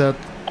feeling that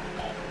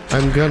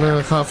I'm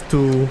gonna have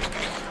to...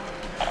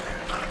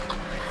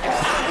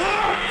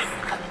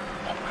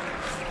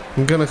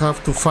 I'm gonna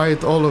have to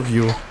fight all of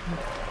you,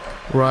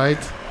 right?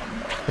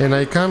 And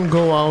I can't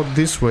go out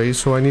this way,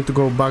 so I need to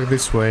go back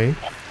this way.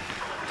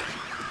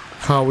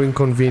 How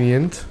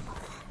inconvenient.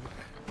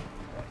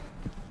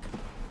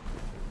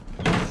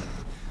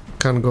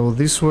 Can't go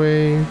this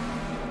way.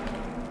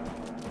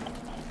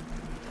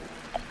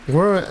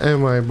 Where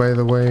am I, by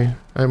the way?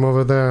 I'm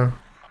over there.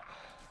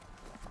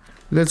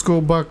 Let's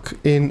go back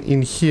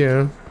in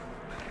here.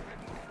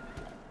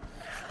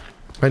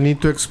 I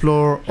need to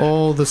explore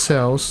all the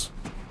cells.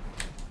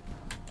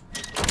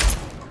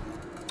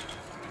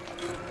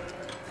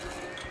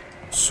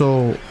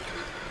 So,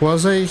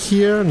 was I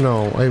here?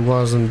 No, I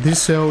wasn't.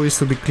 This cell is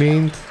to be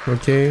cleaned,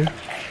 okay.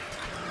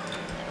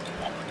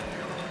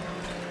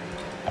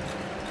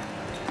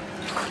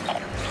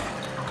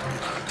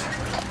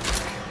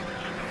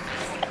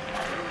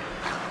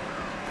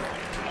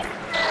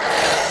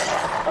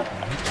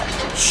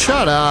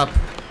 Shut up!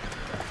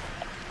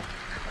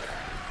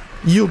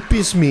 You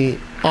piss me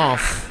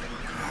off.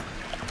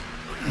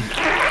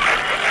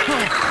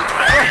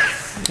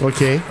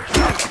 Okay.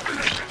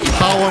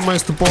 How am I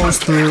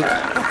supposed to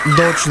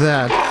dodge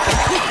that?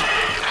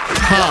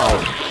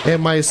 How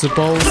am I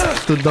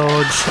supposed to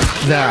dodge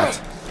that?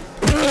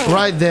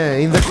 Right there,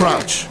 in the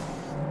crouch.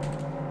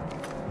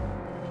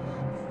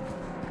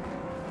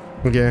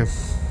 Okay.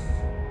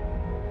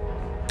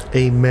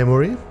 A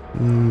memory.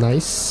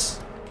 Nice.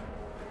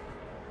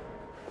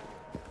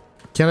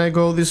 Can I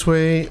go this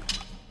way?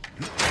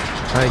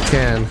 I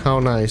can. How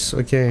nice.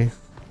 Okay.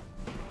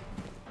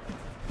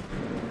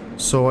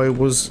 So I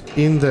was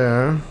in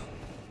there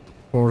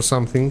or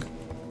something.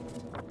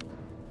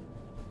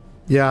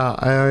 Yeah,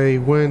 I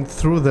went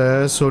through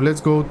there. So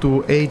let's go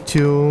to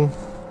A2.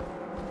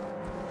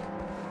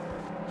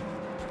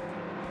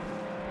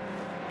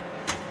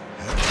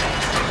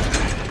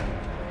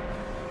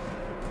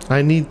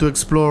 I need to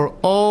explore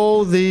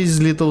all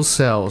these little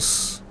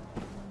cells.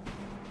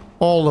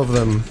 All of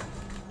them.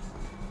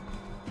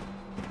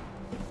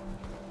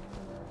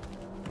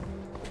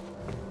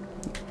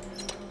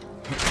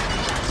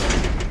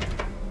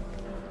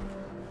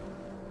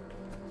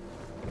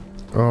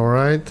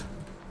 Alright.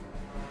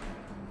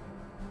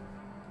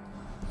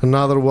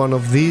 Another one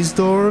of these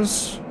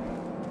doors.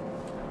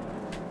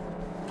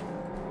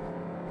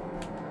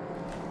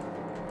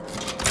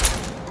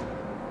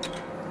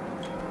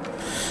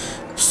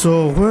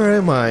 So, where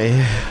am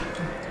I?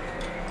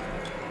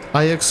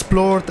 I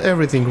explored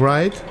everything,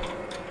 right?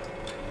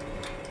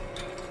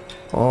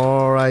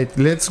 Alright,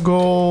 let's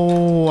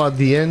go at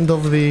the end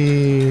of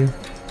this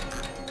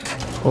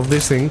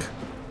thing.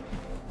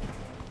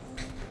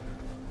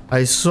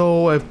 I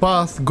saw a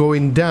path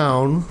going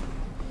down.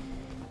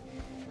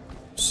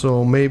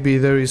 So maybe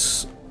there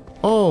is...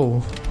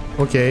 Oh,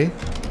 okay.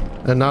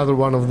 Another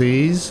one of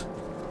these.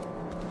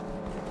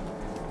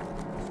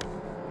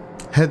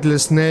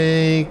 Headless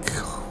snake.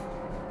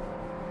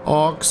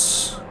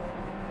 Ox.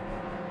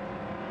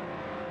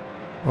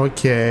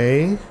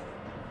 Okay.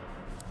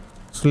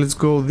 So let's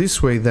go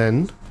this way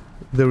then.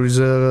 There is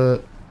a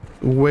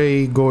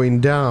way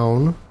going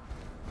down.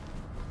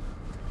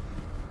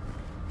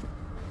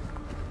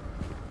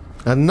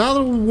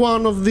 Another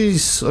one of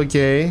these,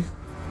 okay.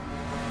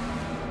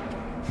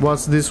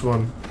 What's this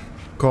one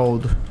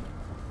called?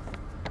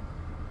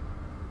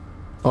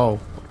 Oh,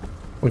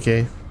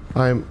 okay.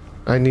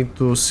 I need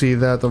to see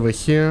that over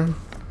here.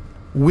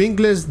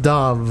 Wingless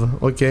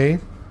dove, okay.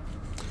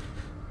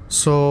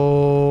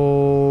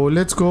 So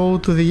let's go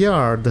to the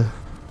yard.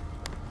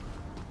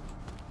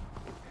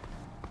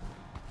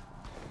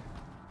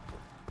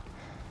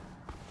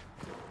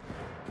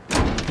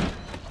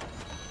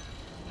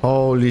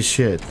 Holy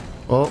shit.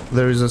 Oh,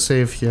 there is a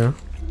safe here.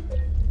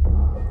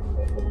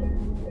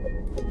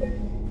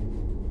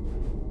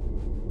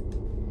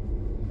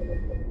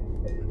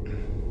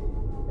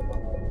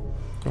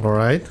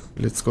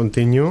 Let's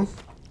continue.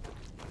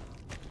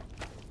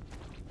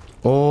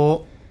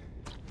 Oh.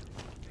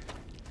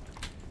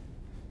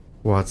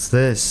 What's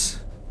this?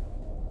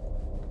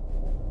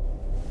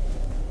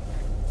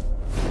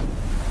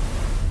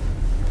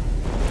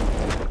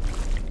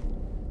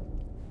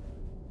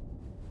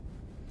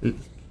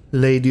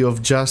 Lady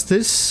of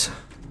Justice.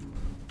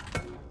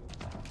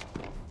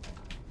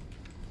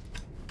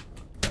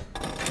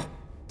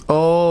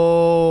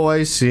 Oh,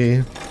 I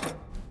see.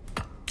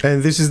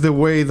 And this is the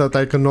way that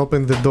I can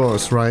open the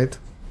doors, right?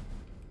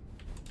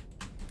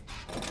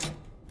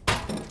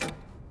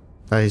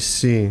 I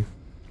see.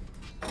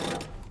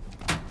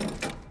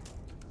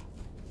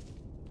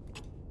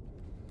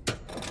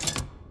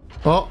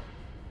 Oh,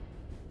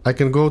 I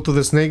can go to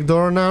the snake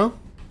door now?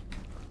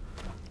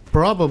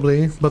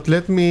 Probably, but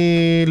let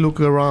me look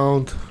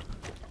around.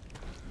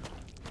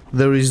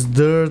 There is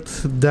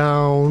dirt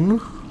down.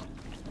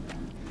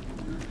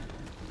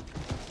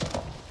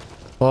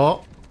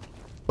 Oh,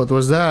 what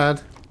was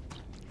that?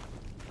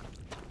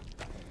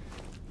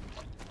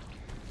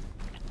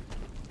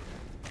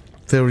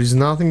 There is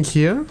nothing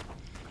here?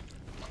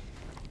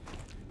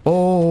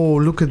 Oh,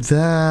 look at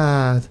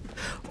that.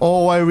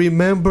 Oh, I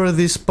remember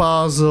this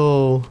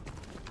puzzle.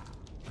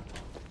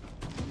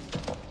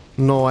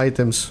 No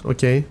items,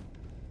 okay.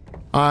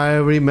 I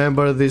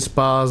remember this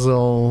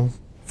puzzle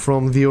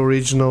from the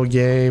original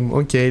game.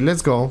 Okay,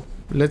 let's go.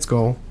 Let's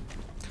go.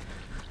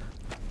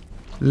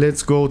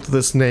 Let's go to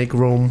the snake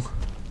room.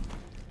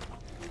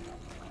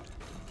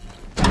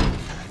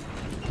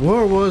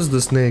 Where was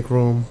the snake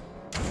room?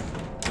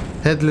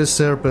 Headless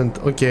serpent.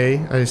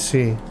 Okay, I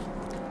see.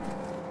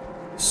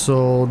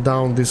 So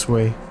down this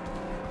way.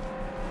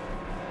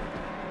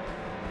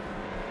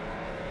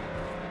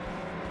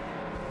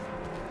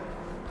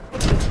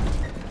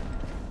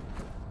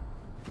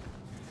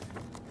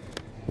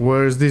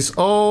 Where is this?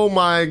 Oh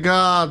my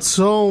god,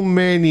 so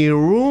many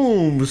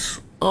rooms.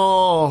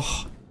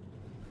 Oh.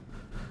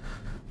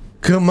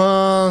 Come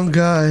on,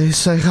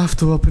 guys. I have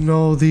to open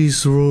all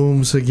these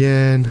rooms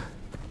again.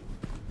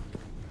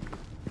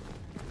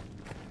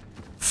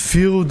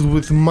 Filled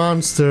with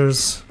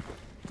monsters.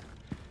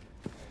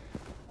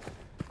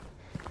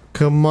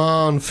 Come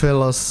on,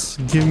 fellas.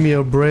 Give me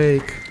a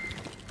break.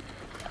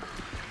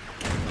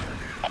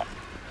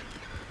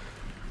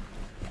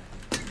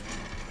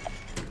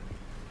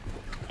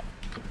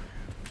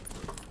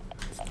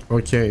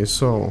 Okay,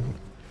 so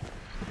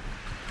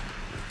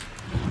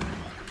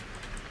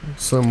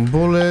some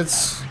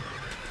bullets.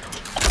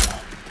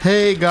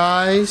 Hey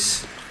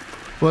guys,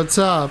 what's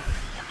up?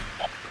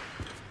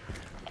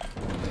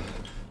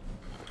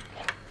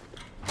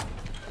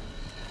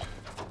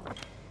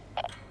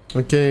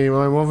 Okay,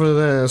 I'm over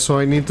there, so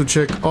I need to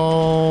check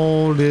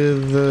all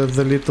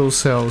the little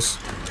cells.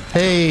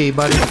 Hey,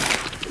 buddy.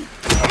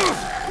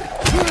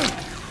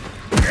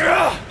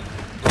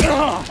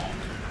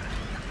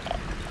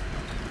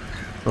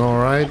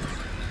 Alright.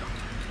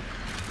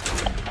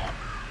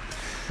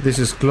 This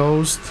is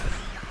closed.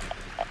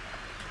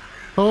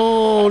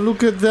 Oh,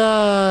 look at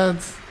that!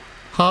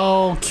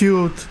 How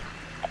cute!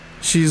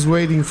 She's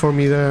waiting for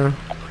me there.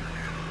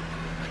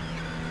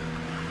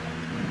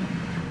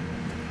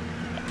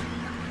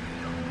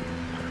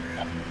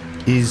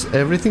 Is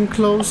everything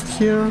closed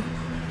here?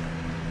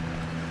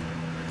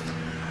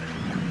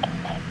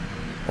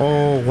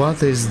 Oh,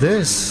 what is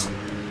this?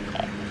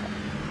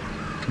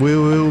 We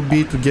will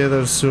be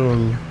together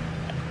soon.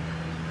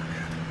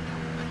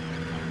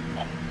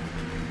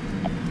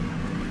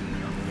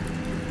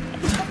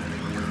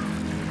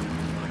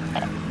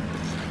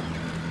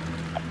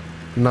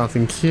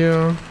 Nothing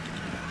here.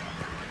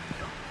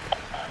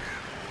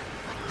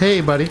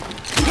 Hey, buddy.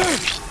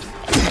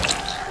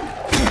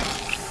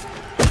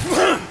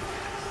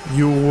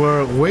 You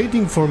were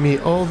waiting for me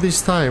all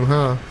this time,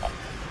 huh?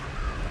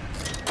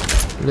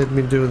 Let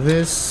me do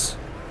this.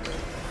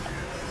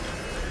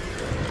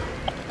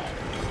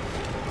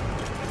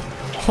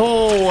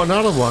 Oh,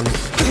 another one.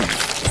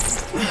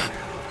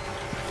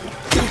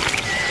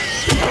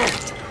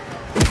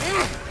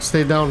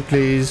 Stay down,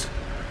 please.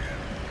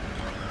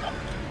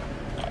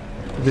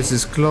 This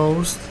is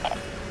closed.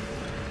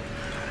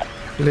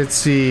 Let's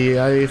see.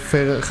 I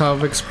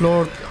have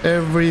explored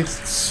every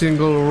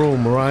single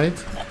room, right?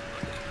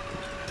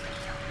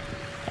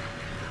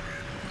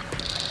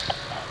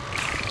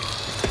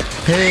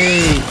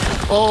 Hey!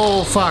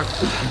 Oh, fuck!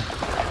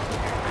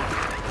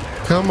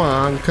 Come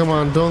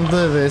on, don't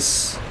do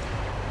this.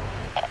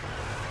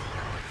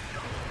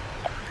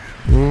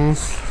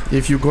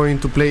 If you're going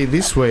to play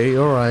this way,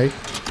 alright.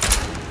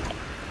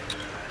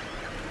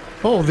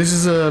 Oh, this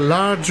is a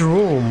large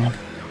room.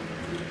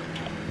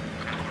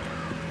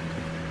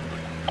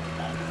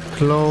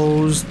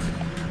 Closed.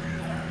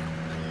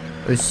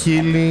 A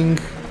healing.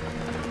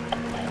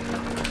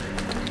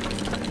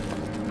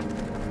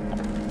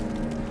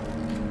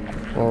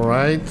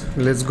 Alright,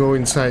 let's go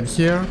inside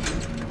here.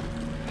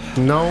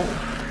 No.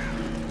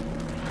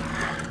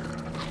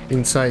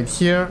 Inside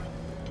here.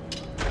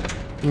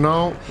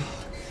 No.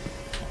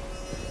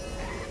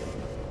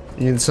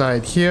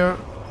 Inside here.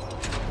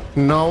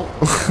 No.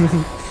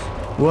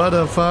 What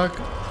the fuck?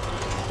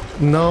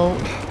 No.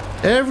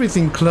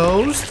 Everything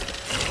closed.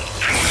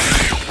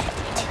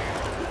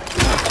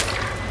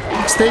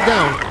 Stay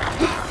down.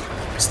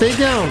 Stay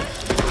down.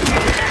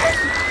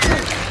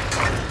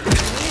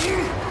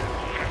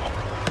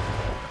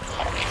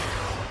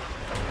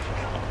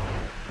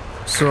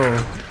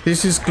 So,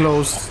 this is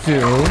closed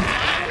too.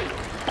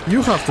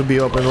 You have to be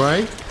open,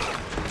 right?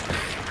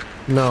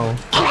 No.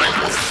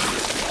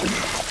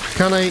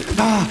 Can I?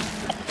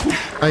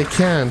 I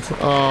can't.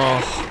 Oh,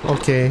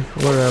 okay,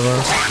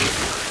 whatever.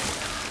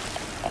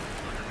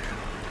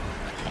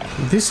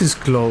 This is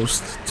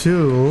closed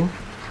too.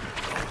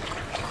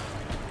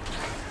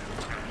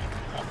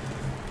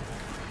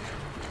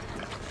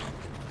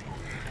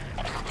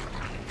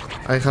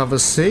 I have a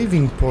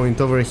saving point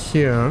over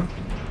here.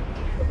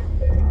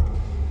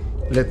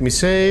 Let me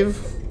save.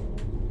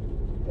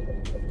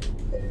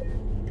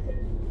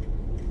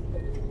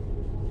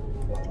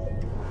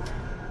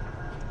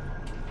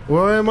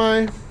 Where am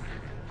I?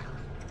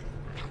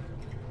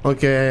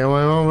 Okay, am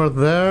I over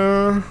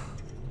there?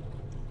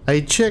 I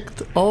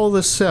checked all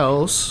the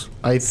cells,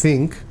 I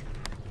think.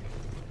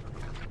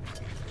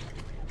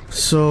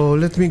 So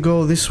let me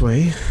go this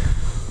way.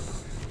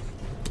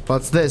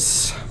 What's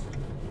this?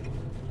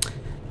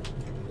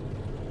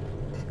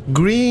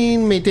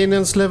 Green,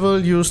 maintenance level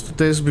used to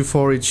test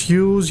before each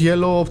use.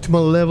 Yellow,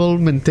 optimal level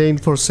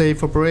maintained for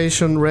safe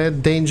operation.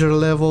 Red, danger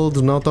level,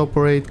 do not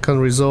operate, can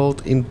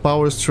result in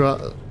power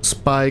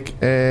spike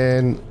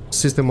and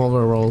system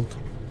overload.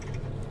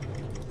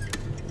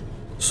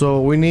 So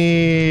we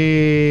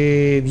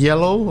need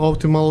yellow,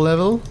 optimal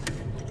level.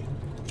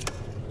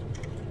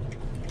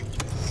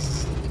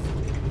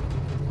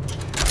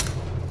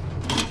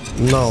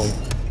 No.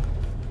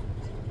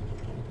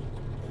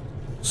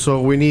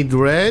 So we need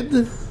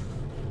red.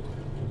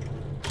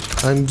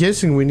 I'm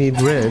guessing we need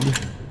red.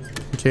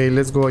 Okay,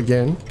 let's go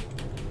again.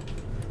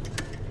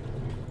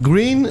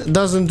 Green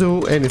doesn't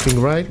do anything,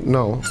 right?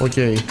 No.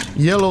 Okay.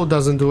 Yellow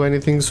doesn't do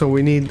anything, so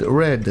we need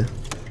red.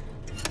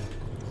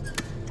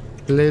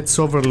 Let's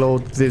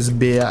overload this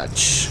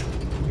bitch.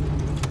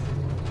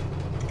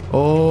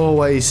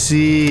 Oh, I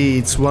see.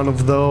 It's one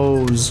of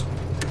those.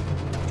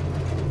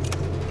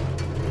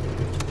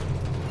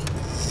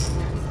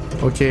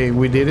 Okay,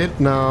 we did it.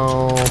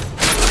 Now...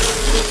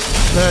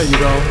 There you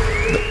go.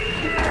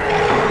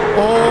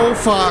 Oh,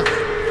 fuck.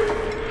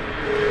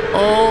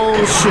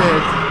 Oh,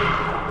 shit.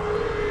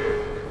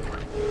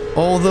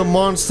 All the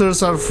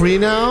monsters are free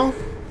now?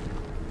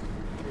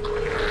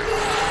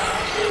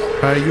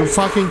 Are you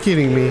fucking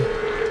kidding me?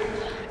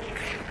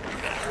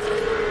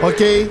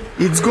 Okay,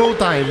 it's go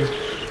time.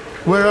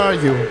 Where are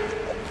you?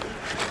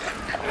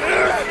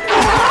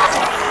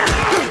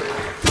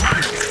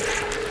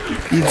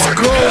 It's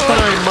go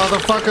time,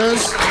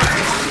 motherfuckers.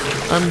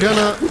 I'm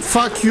gonna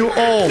fuck you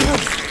all.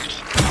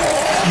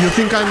 You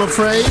think I'm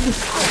afraid?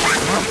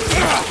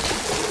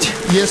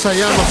 Yes, I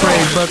am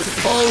afraid, but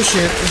oh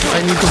shit,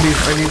 I need to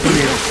leave, I need to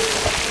leave.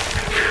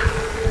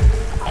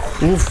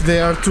 Oof,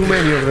 there are too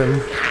many of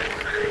them.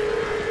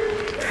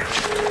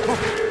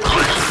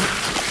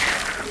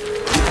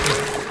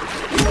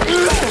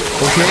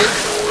 Okay.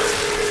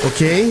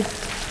 Okay.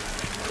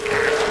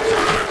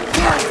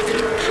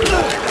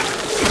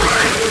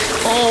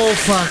 Oh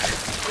fuck.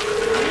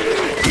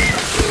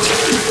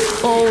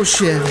 Oh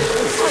shit.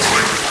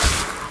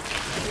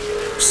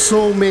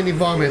 So many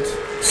vomit.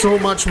 So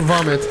much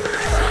vomit.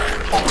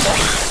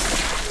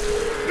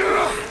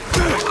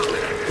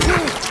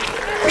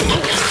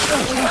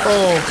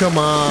 Oh, come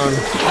on.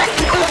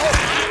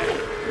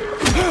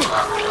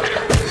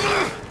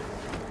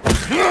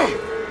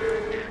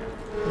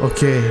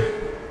 Okay.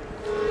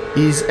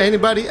 Is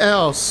anybody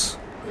else?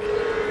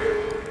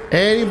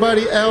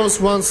 Anybody else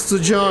wants to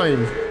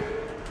join?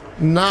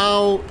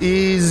 Now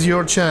is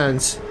your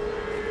chance.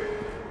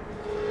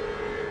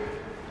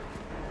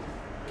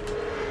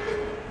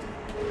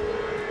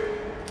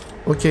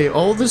 Okay,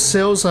 all the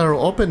cells are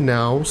open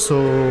now,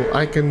 so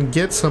I can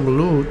get some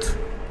loot.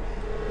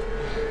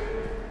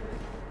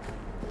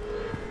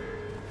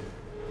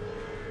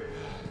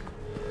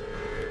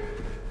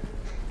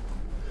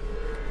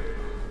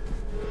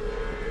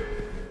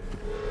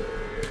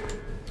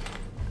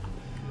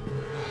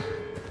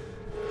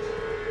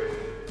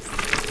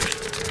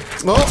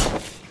 Oh!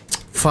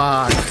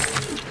 Fuck.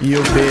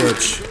 You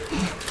bitch.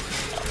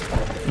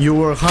 You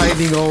were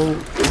hiding all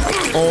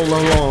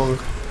along.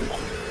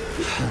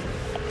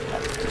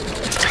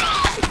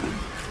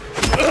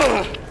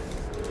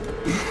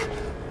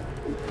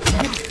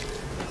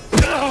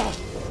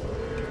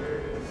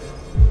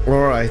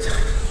 Alright.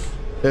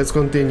 Let's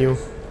continue.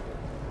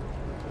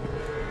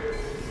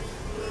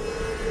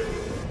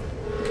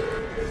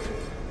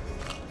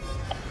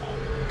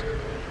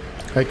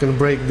 I can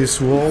break this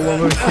wall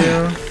over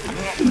here.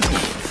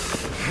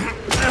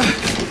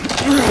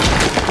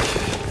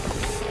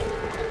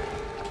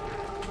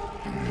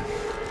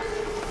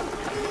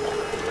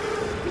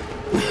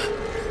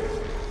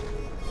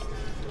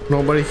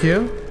 Nobody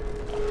here?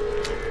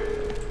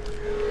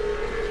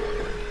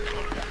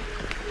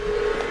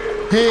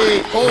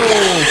 Hey! Oh,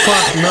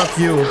 fuck, not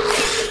you.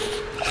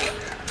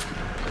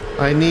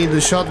 I need a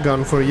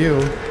shotgun for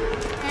you.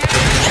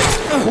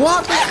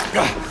 What?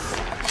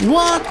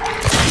 What?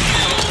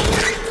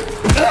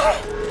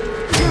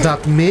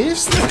 That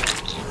missed?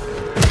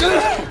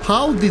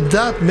 How did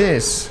that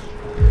miss?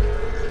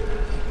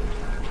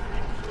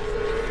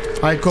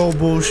 I call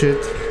bullshit.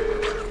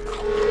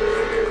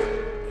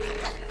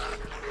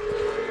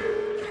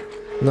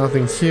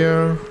 Nothing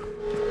here.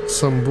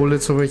 Some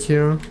bullets over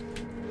here.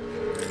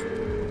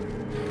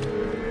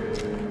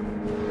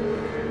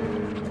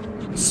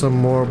 Some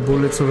more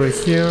bullets over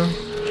here.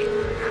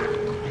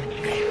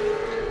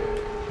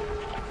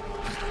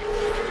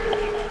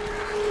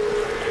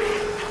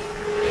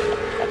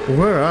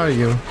 Where are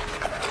you?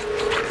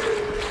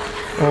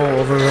 Oh,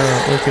 over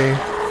there. Okay.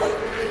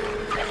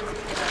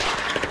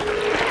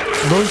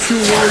 Don't you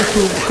want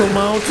to come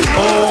out?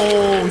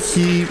 Oh,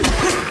 he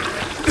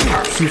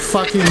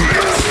fucking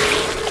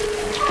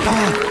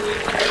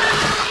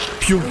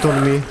puked on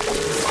me.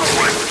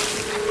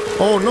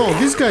 Oh no,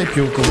 this guy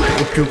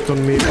puked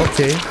on me.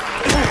 Okay.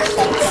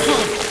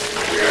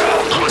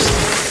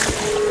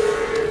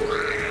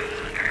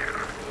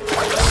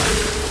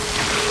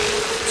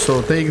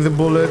 So take the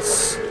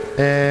bullets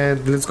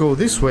and let's go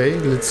this way.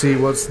 Let's see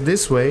what's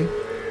this way.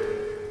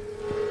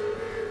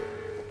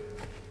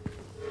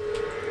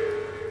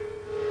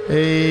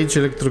 Age,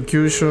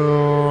 electrocution.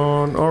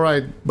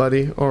 Alright,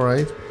 buddy,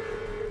 alright.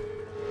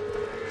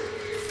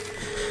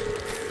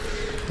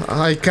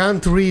 I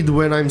can't read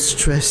when I'm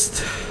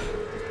stressed.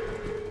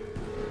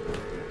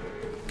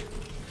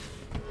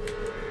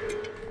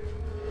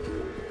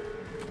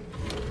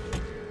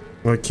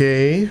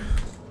 Okay.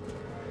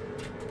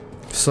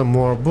 Some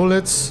more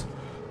bullets.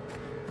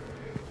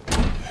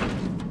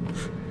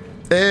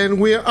 And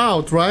we're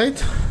out, right?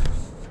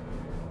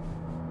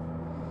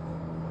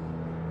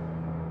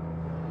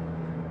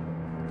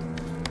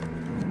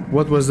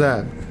 What was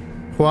that?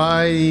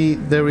 Why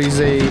there is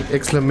a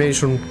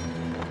exclamation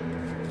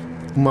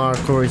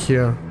mark over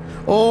here?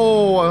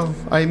 Oh,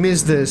 I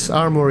missed this.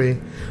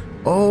 Armory.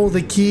 Oh,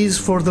 the keys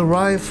for the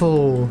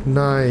rifle.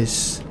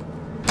 Nice.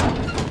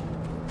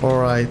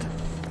 Alright.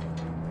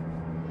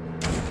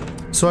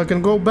 So I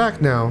can go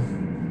back now.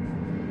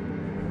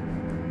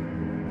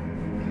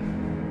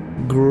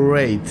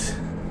 Great.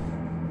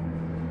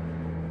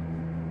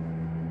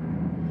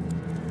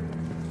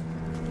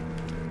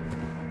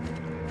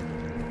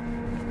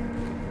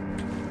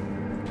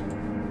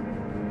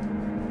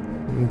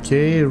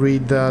 Okay,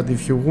 read that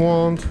if you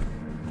want.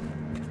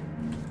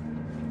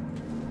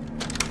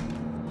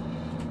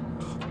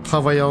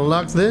 Have I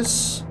unlocked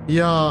this?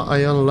 Yeah, I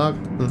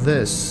unlocked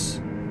this.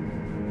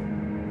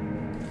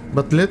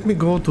 But let me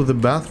go to the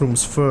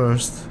bathrooms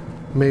first.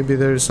 Maybe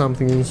there is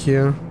something in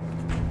here.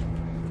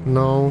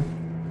 No.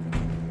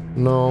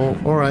 No.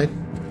 Alright.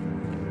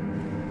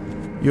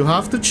 You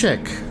have to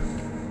check.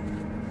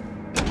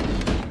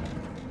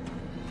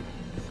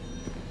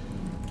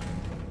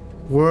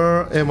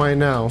 Where am I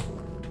now?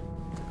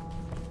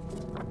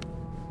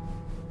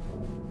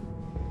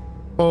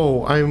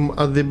 Oh, I'm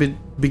at the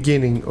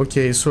beginning.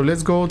 Okay, so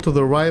let's go to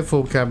the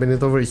rifle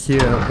cabinet over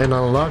here and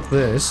unlock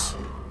this.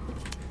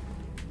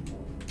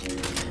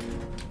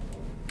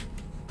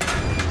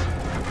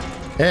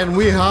 And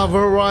we have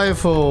a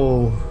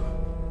rifle.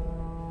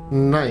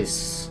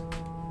 Nice.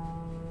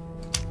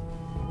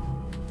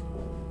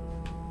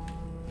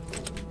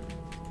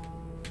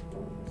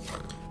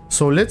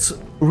 So let's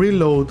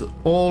reload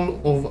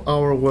all of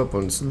our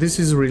weapons. This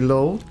is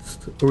reload.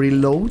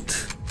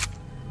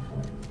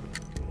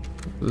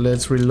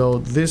 Let's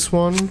reload this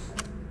one.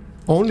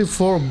 Only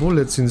 4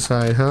 bullets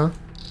inside, huh?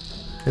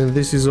 And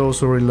this is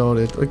also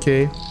reloaded.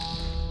 Okay.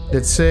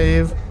 Let's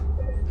save.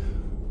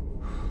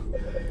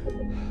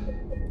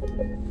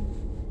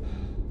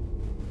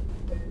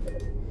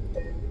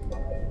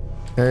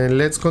 And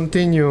let's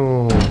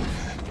continue.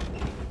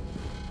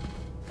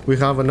 We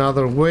have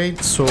another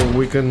weight, so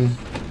we can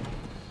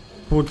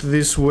put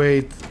this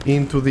weight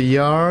into the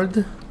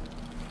yard.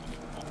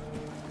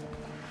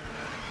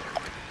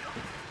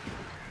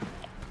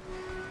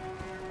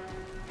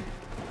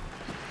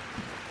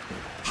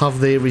 Have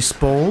they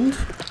respawned?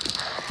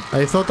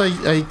 I thought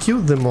I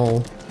killed them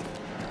all.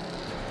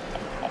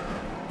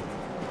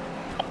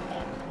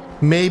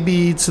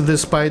 Maybe it's the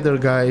spider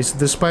guys.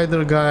 The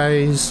spider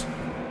guys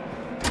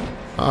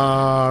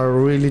are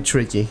really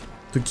tricky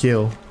to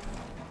kill.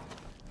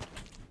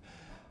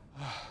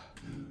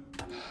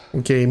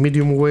 Okay,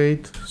 medium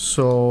weight,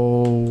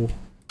 so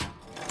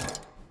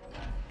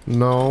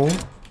no.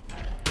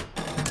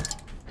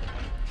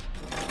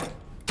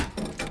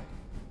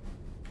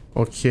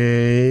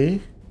 Okay.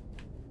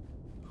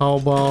 How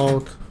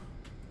about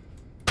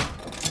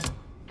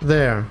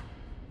there?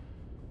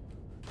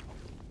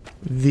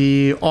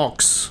 The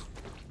ox.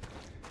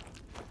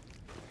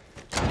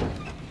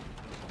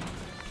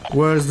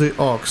 Where's the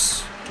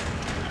ox?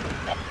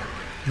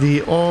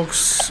 The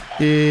ox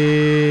is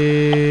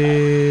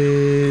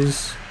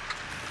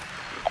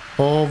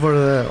over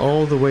there,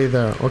 all the way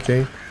there.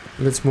 Okay,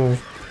 let's move.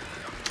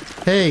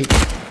 Hey!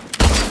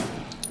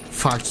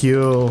 Fuck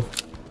you.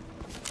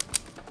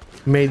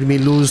 Made me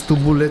lose 2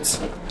 bullets.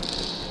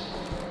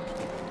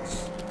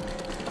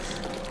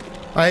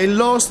 I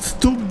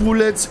lost 2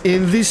 bullets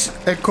in this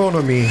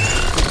economy.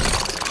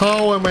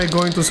 How am I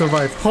going to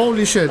survive?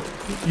 Holy shit,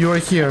 you are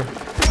here.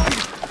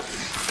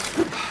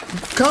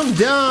 Calm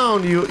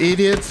down, you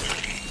idiot.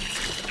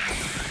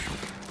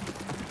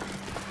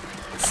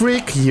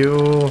 Freak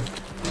you.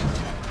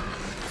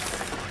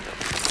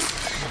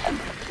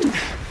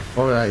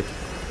 Alright.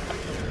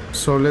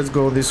 So let's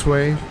go this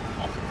way.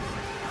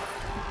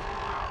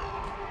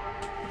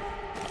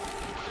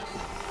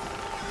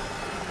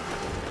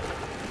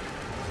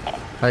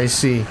 I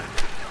see.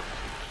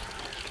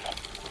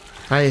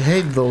 I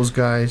hate those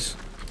guys.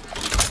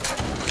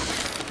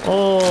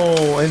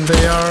 Oh, and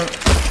they are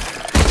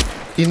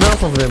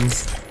enough of them.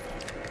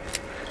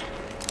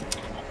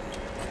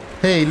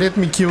 Hey, let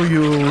me kill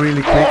you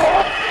really quick.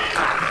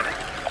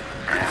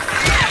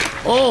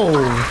 Oh,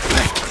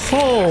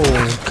 oh,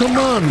 come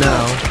on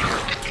now.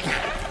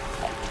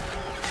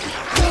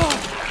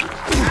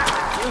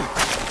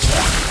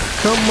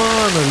 Come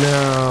on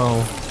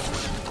now.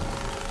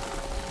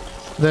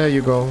 There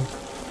you go.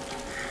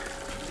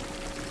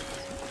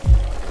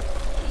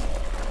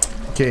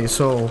 Okay,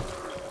 so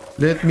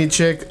let me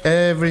check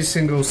every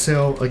single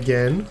cell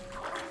again.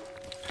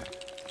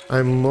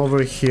 I'm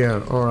over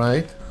here,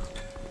 alright.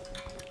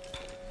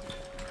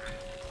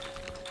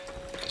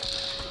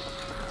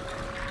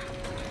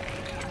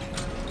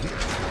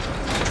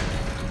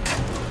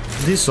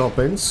 This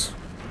opens.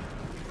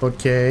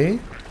 Okay.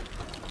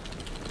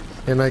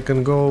 And I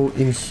can go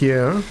in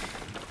here.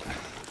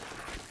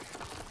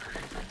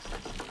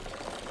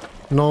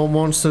 No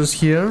monsters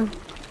here.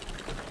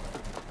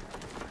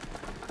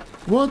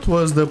 What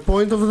was the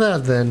point of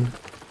that then?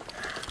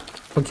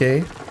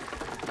 Okay.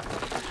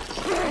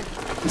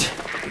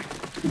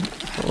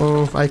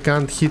 Oh, I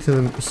can't hit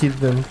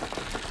them.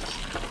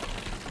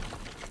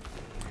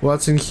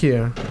 What's in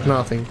here?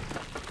 Nothing.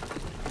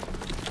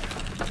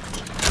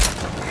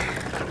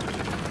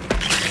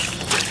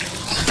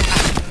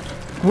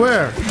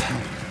 Where?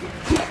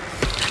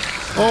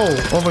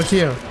 Oh, over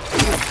here.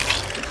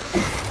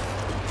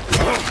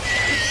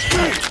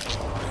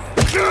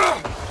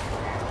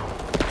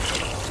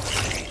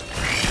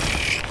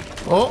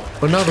 Oh,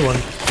 another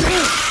one.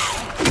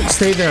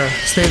 Stay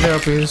there,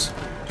 please.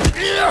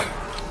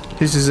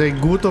 This is a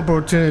good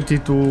opportunity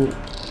to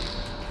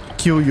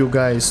kill you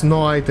guys.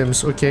 No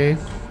items, okay?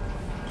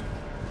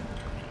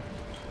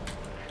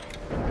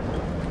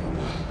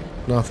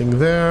 Nothing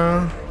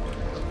there.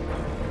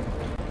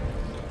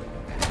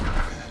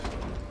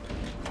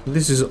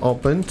 This is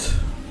opened.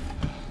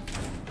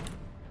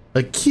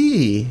 A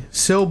key.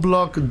 Cell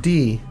block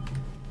D.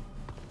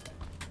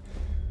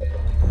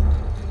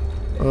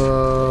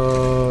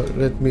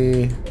 Let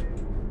me...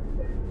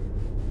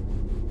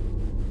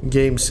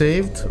 Game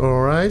saved,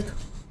 alright.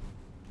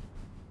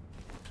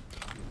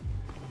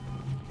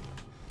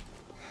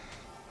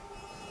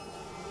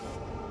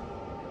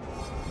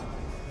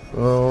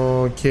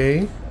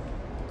 Okay.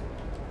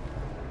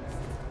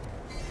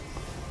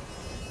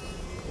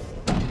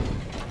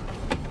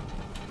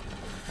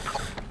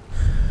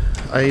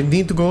 I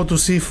need to go to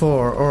C4,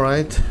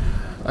 alright.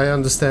 I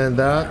understand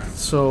that.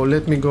 So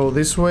let me go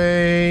this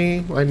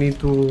way. I need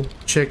to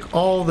check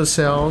all the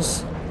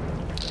cells.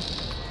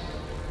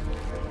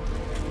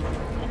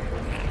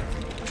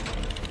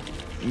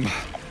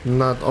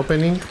 Not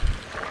opening.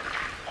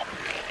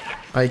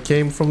 I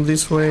came from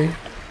this way.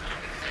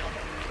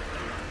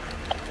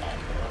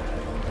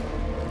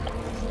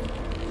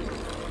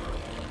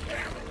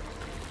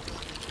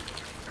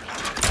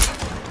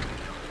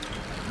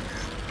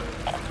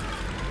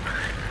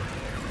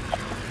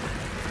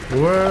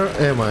 Where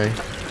am I?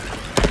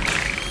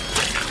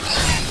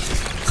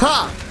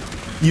 Ha!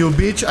 You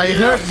bitch, I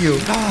heard you.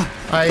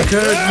 I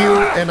heard you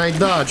and I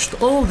dodged.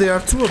 Oh, there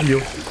are 2 of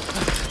you.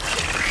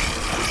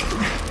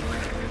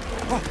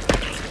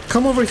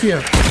 Come over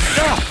here.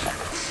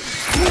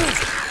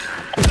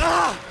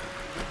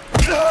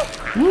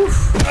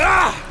 Woof.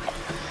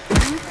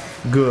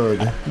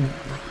 Good.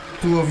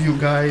 2 of you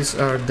guys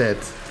are dead.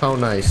 How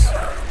nice.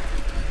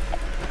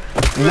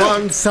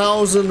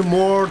 1,000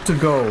 more to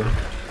go.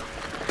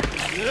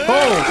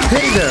 Oh,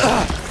 hey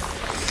there!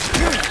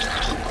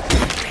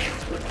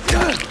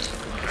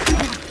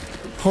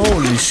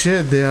 Holy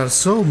shit, there are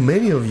so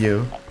many of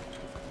you.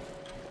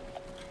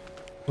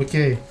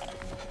 Okay.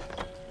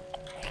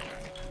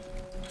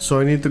 So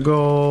I need to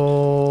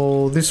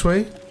go this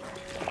way?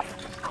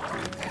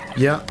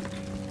 Yeah.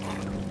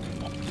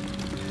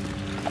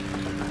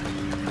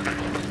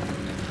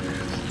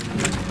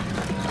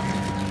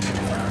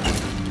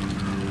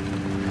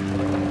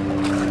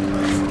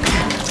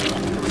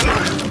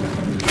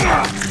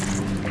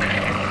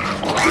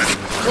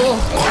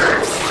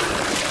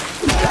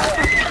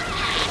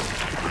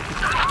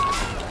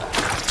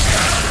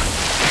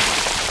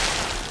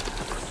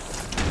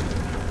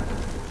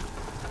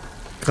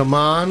 Come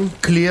on,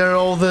 clear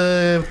all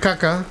the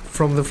caca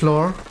from the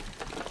floor.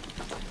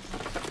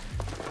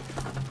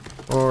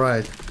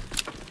 Alright.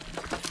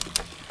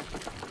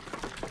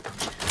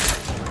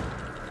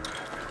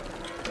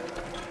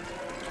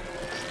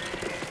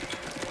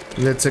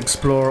 Let's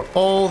explore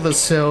all the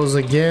cells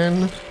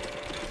again.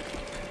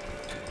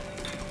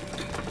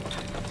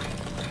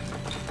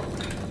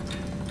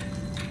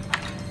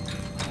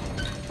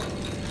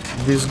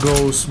 This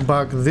goes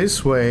back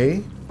this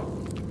way.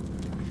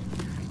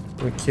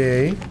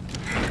 Okay.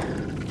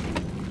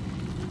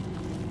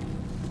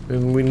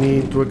 And we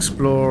need to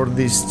explore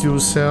these two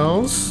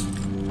cells.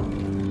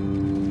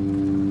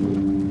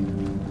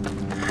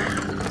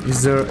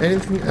 Is there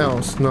anything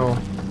else? No.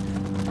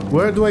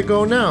 Where do I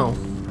go now?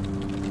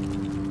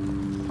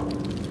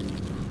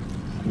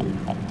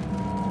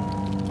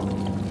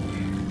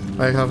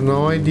 I have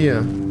no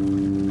idea.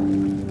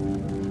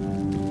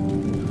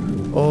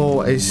 Oh,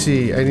 I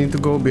see. I need to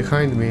go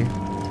behind me.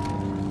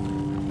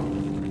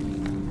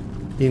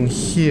 In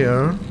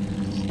here.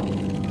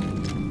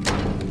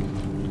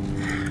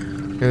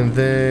 And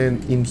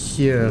then in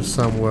here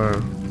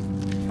somewhere.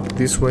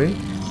 This way.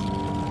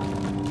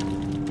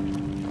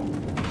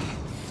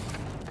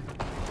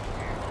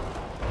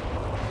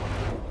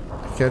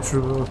 Catch,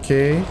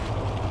 okay.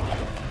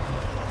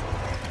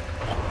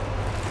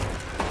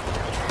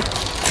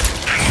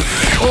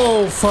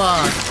 Oh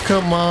fuck,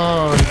 come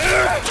on.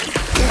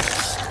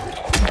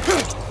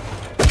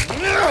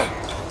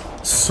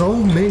 So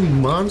many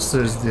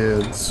monsters,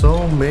 dude.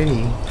 So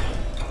many.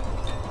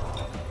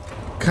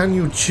 Can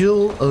you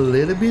chill a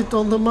little bit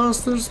on the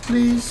monsters,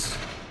 please?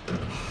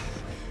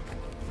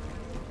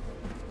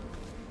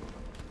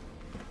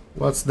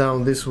 What's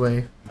down this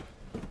way?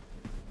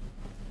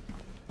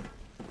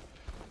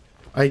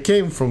 I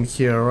came from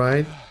here,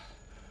 right?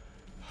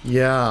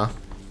 Yeah.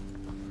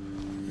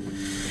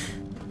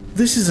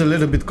 This is a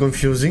little bit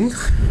confusing.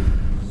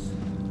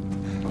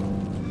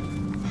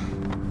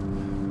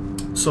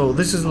 So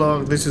this is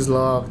locked, this is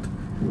locked.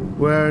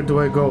 Where do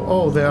I go?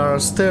 Oh, there are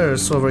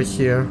stairs over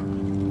here.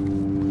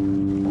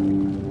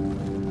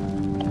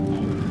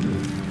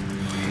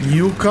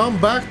 You come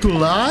back to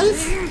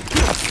life?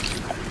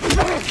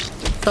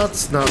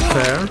 That's not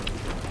fair.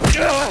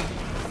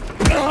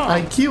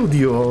 I killed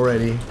you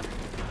already.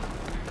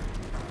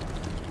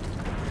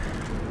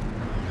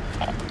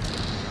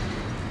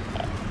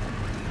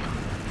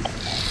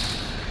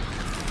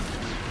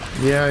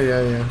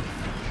 Yeah.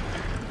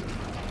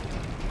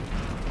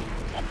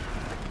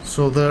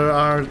 So there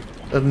are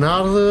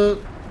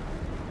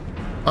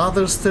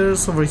other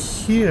stairs over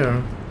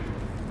here.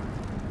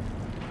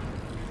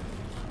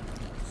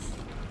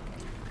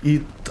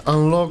 It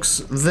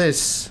unlocks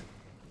this.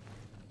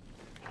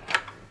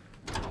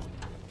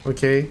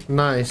 Okay,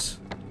 nice.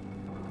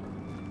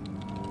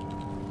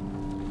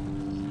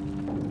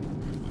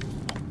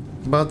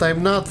 But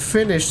I'm not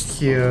finished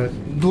here.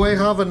 Do I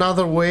have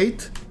another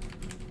weight?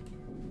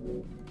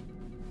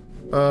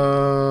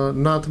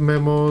 Not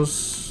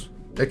memos,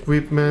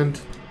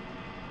 equipment.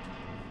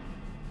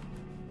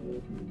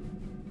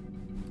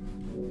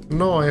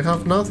 No, I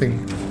have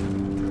nothing.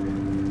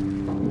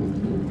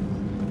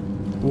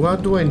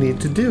 What do I need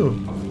to do?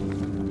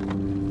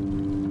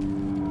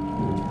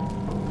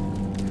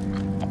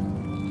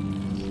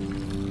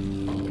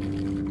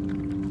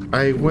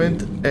 I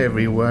went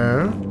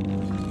everywhere.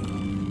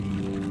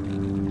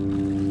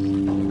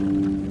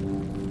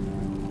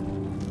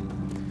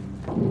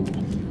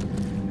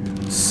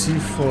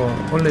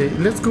 C4. Ole,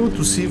 let's go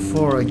to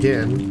C4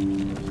 again.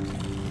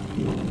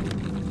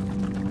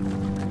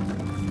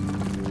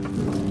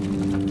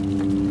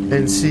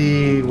 And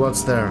see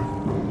what's there.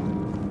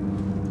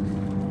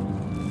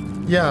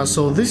 Yeah,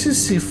 so this is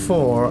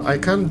C4. I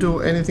can't do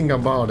anything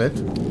about it.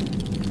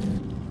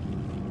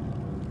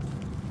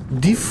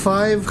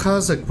 D5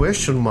 has a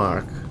question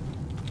mark.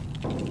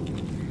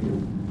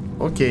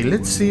 Okay,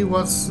 let's see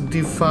what's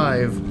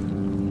D5.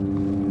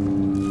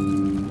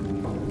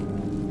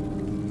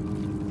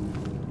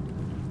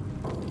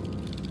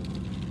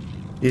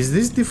 Is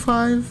this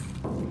D5?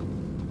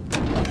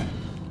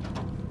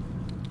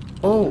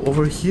 Oh,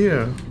 over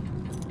here.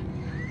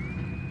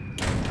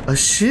 A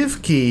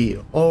shift key.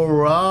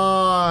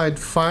 Alright,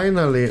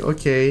 finally.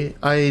 Okay,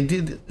 I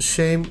did.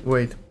 Shame.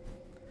 Wait.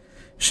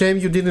 Shame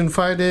you didn't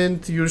find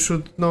it. You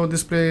should know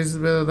this place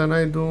better than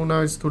I do.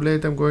 Now it's too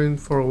late. I'm going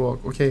for a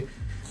walk. Okay.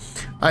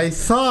 I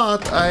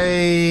thought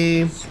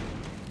I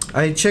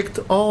checked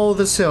all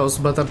the cells,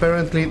 but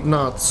apparently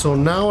not. So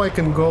now I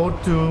can go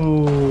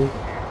to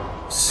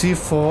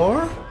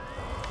C4,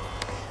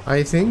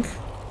 I think,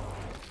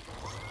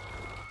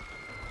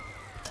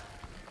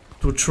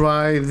 to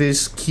try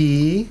this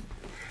key.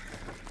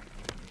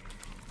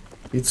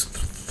 It's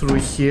through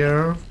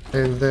here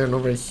and then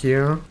over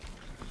here.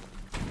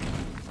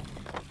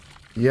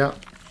 Yeah.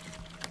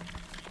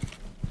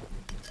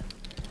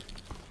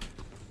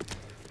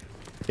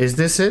 Is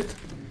this it?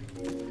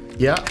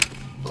 Yeah.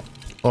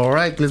 All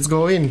right, let's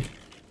go in.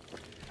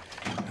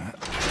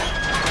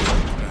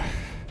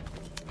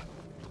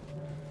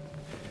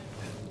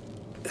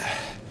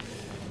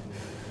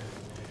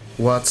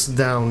 What's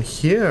down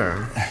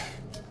here?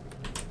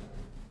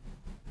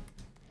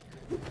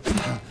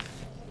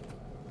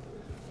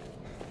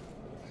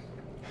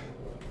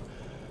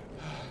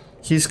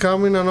 He's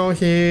coming, I know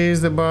he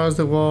is. The bars,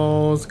 the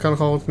walls, can't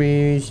hold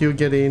me. He'll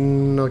get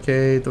in.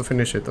 Okay, to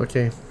finish it.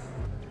 Okay.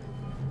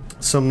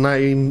 Some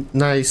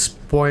nice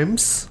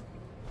poems.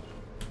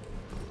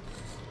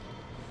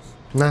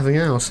 Nothing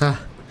else, huh?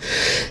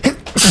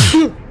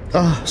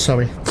 Oh,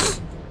 sorry.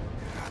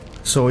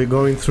 So we're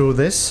going through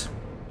this.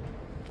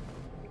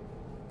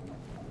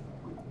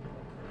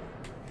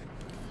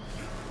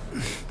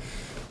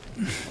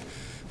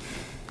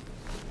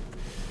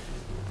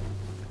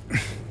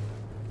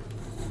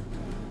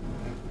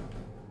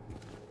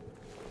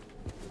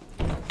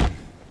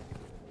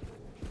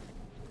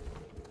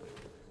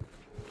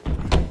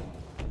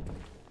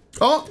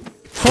 Oh!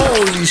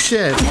 Holy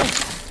shit!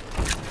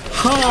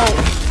 How?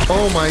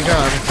 Oh my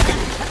god.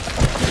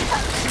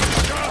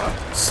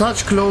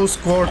 Such close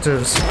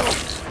quarters.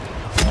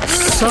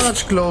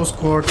 Such close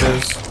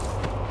quarters.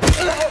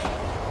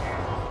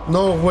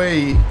 No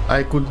way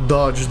I could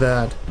dodge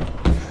that.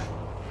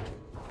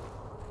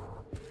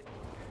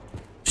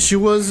 She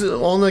was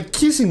on a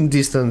kissing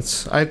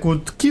distance. I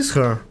could kiss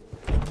her.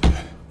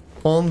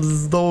 On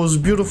those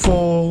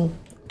beautiful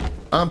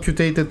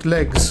amputated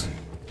legs.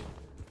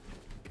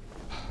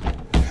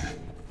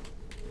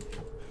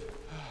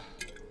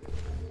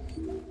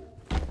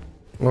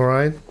 All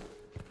right.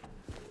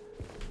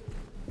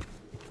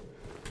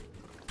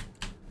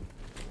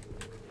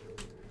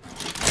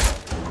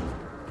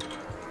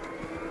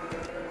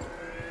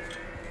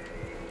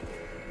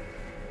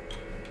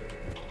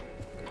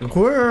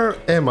 Where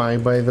am I,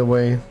 by the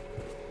way?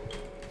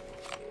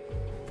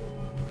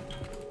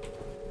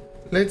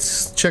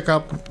 Let's check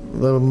up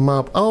the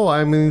map. Oh,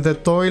 I'm in the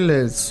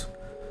toilets.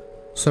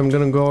 So I'm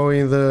gonna go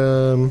in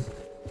the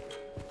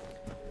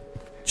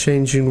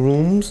changing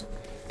rooms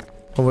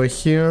over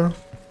here.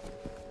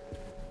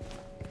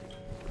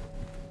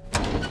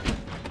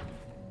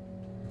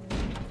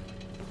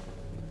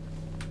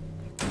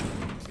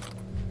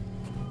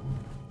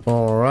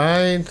 All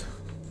right.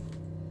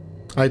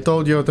 I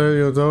told you,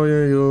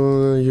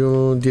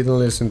 you didn't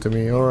listen to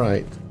me. All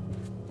right.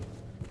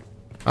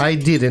 I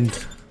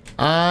didn't.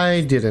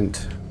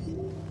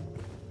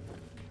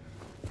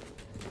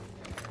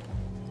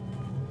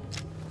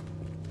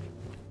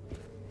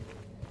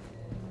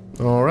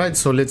 All right,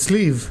 so let's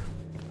leave.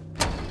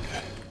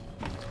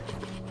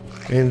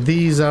 And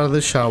these are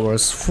the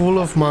showers, full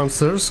of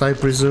monsters, I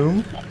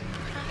presume.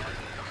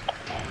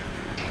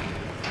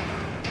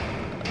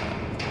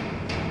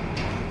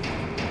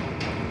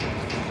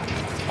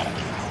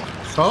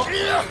 Oh!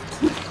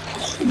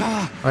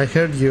 I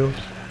heard you.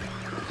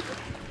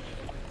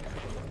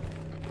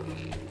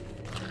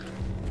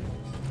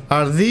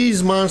 Are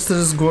these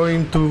monsters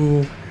going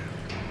to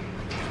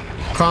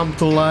come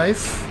to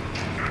life?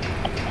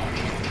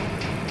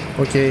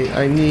 Okay,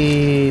 I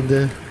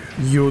need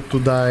you to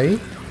die.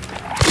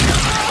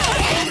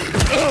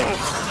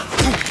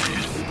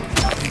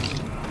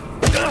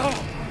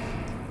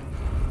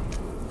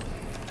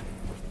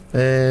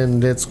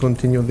 And let's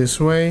continue this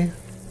way.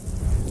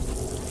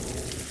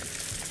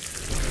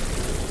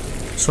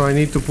 So I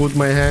need to put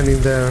my hand in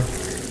there.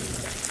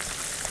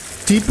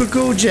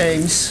 Typical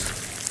James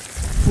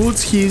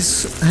puts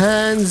his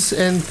hands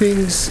and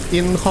things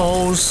in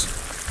holes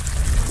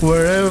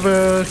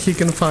wherever he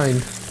can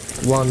find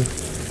one.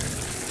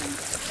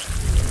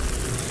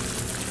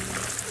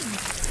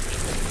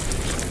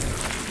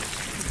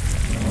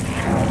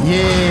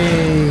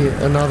 Yay!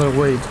 Another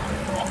weight.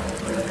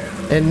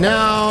 And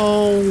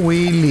now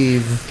we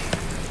leave.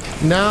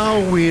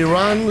 Now we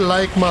run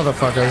like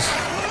motherfuckers.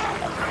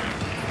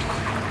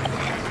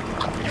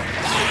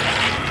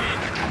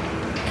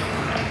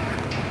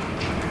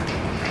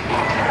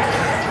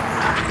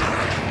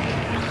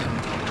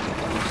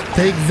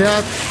 Take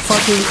that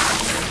fucking...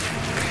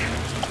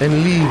 and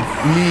leave,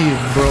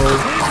 bro.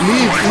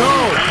 Leave, no!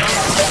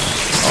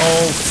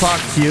 Oh,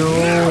 fuck you.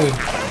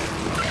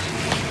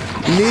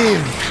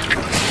 Leave.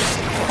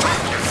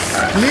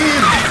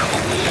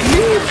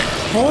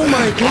 Oh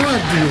my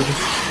god, dude.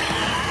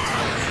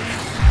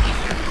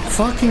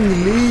 Fucking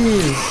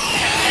leave.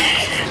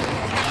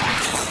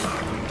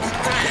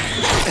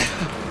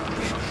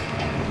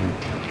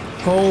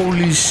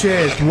 Holy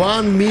shit.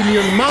 1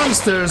 million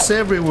monsters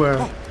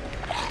everywhere.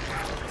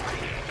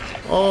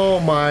 Oh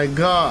my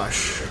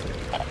gosh.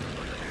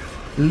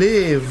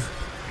 Leave.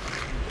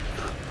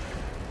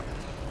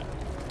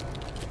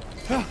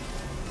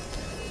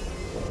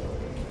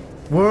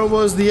 Where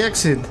was the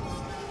exit?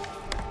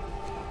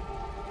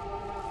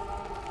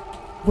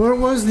 Where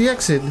was the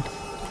exit?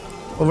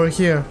 Over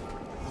here.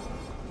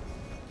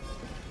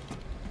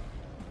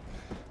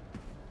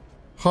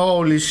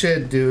 Holy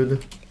shit,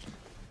 dude.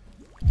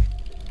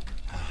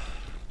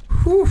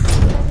 Whew.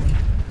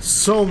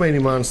 So many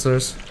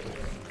monsters.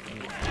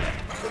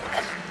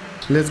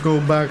 Let's go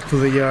back to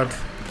the yard.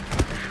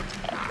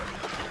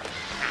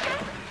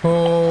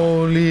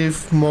 Holy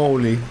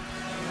moly.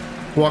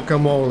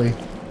 Guacamole.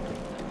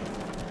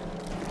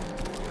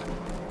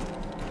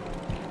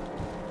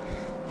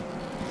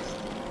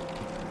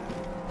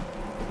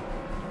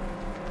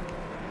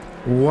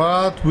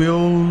 What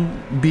will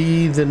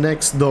be the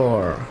next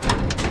door?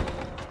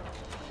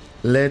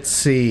 Let's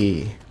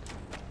see.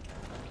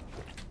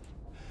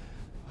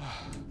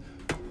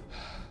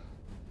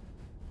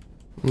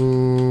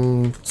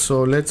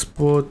 So let's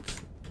put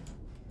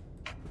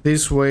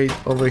this weight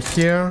over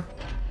here.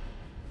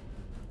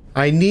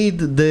 I need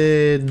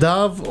the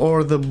dove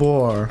or the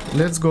boar.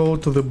 Let's go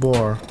to the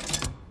boar.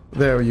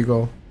 There you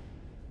go.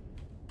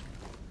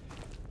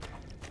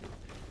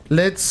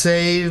 Let's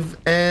save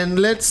and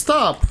let's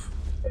stop.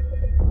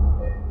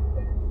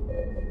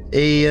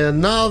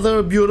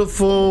 Another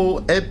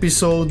beautiful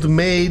episode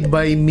made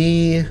by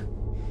me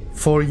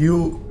for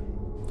you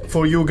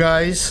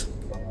guys.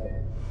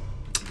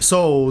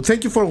 So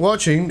thank you for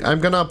watching. I'm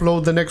gonna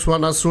upload the next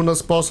one as soon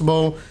as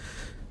possible,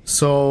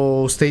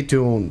 so stay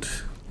tuned.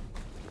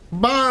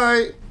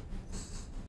 Bye.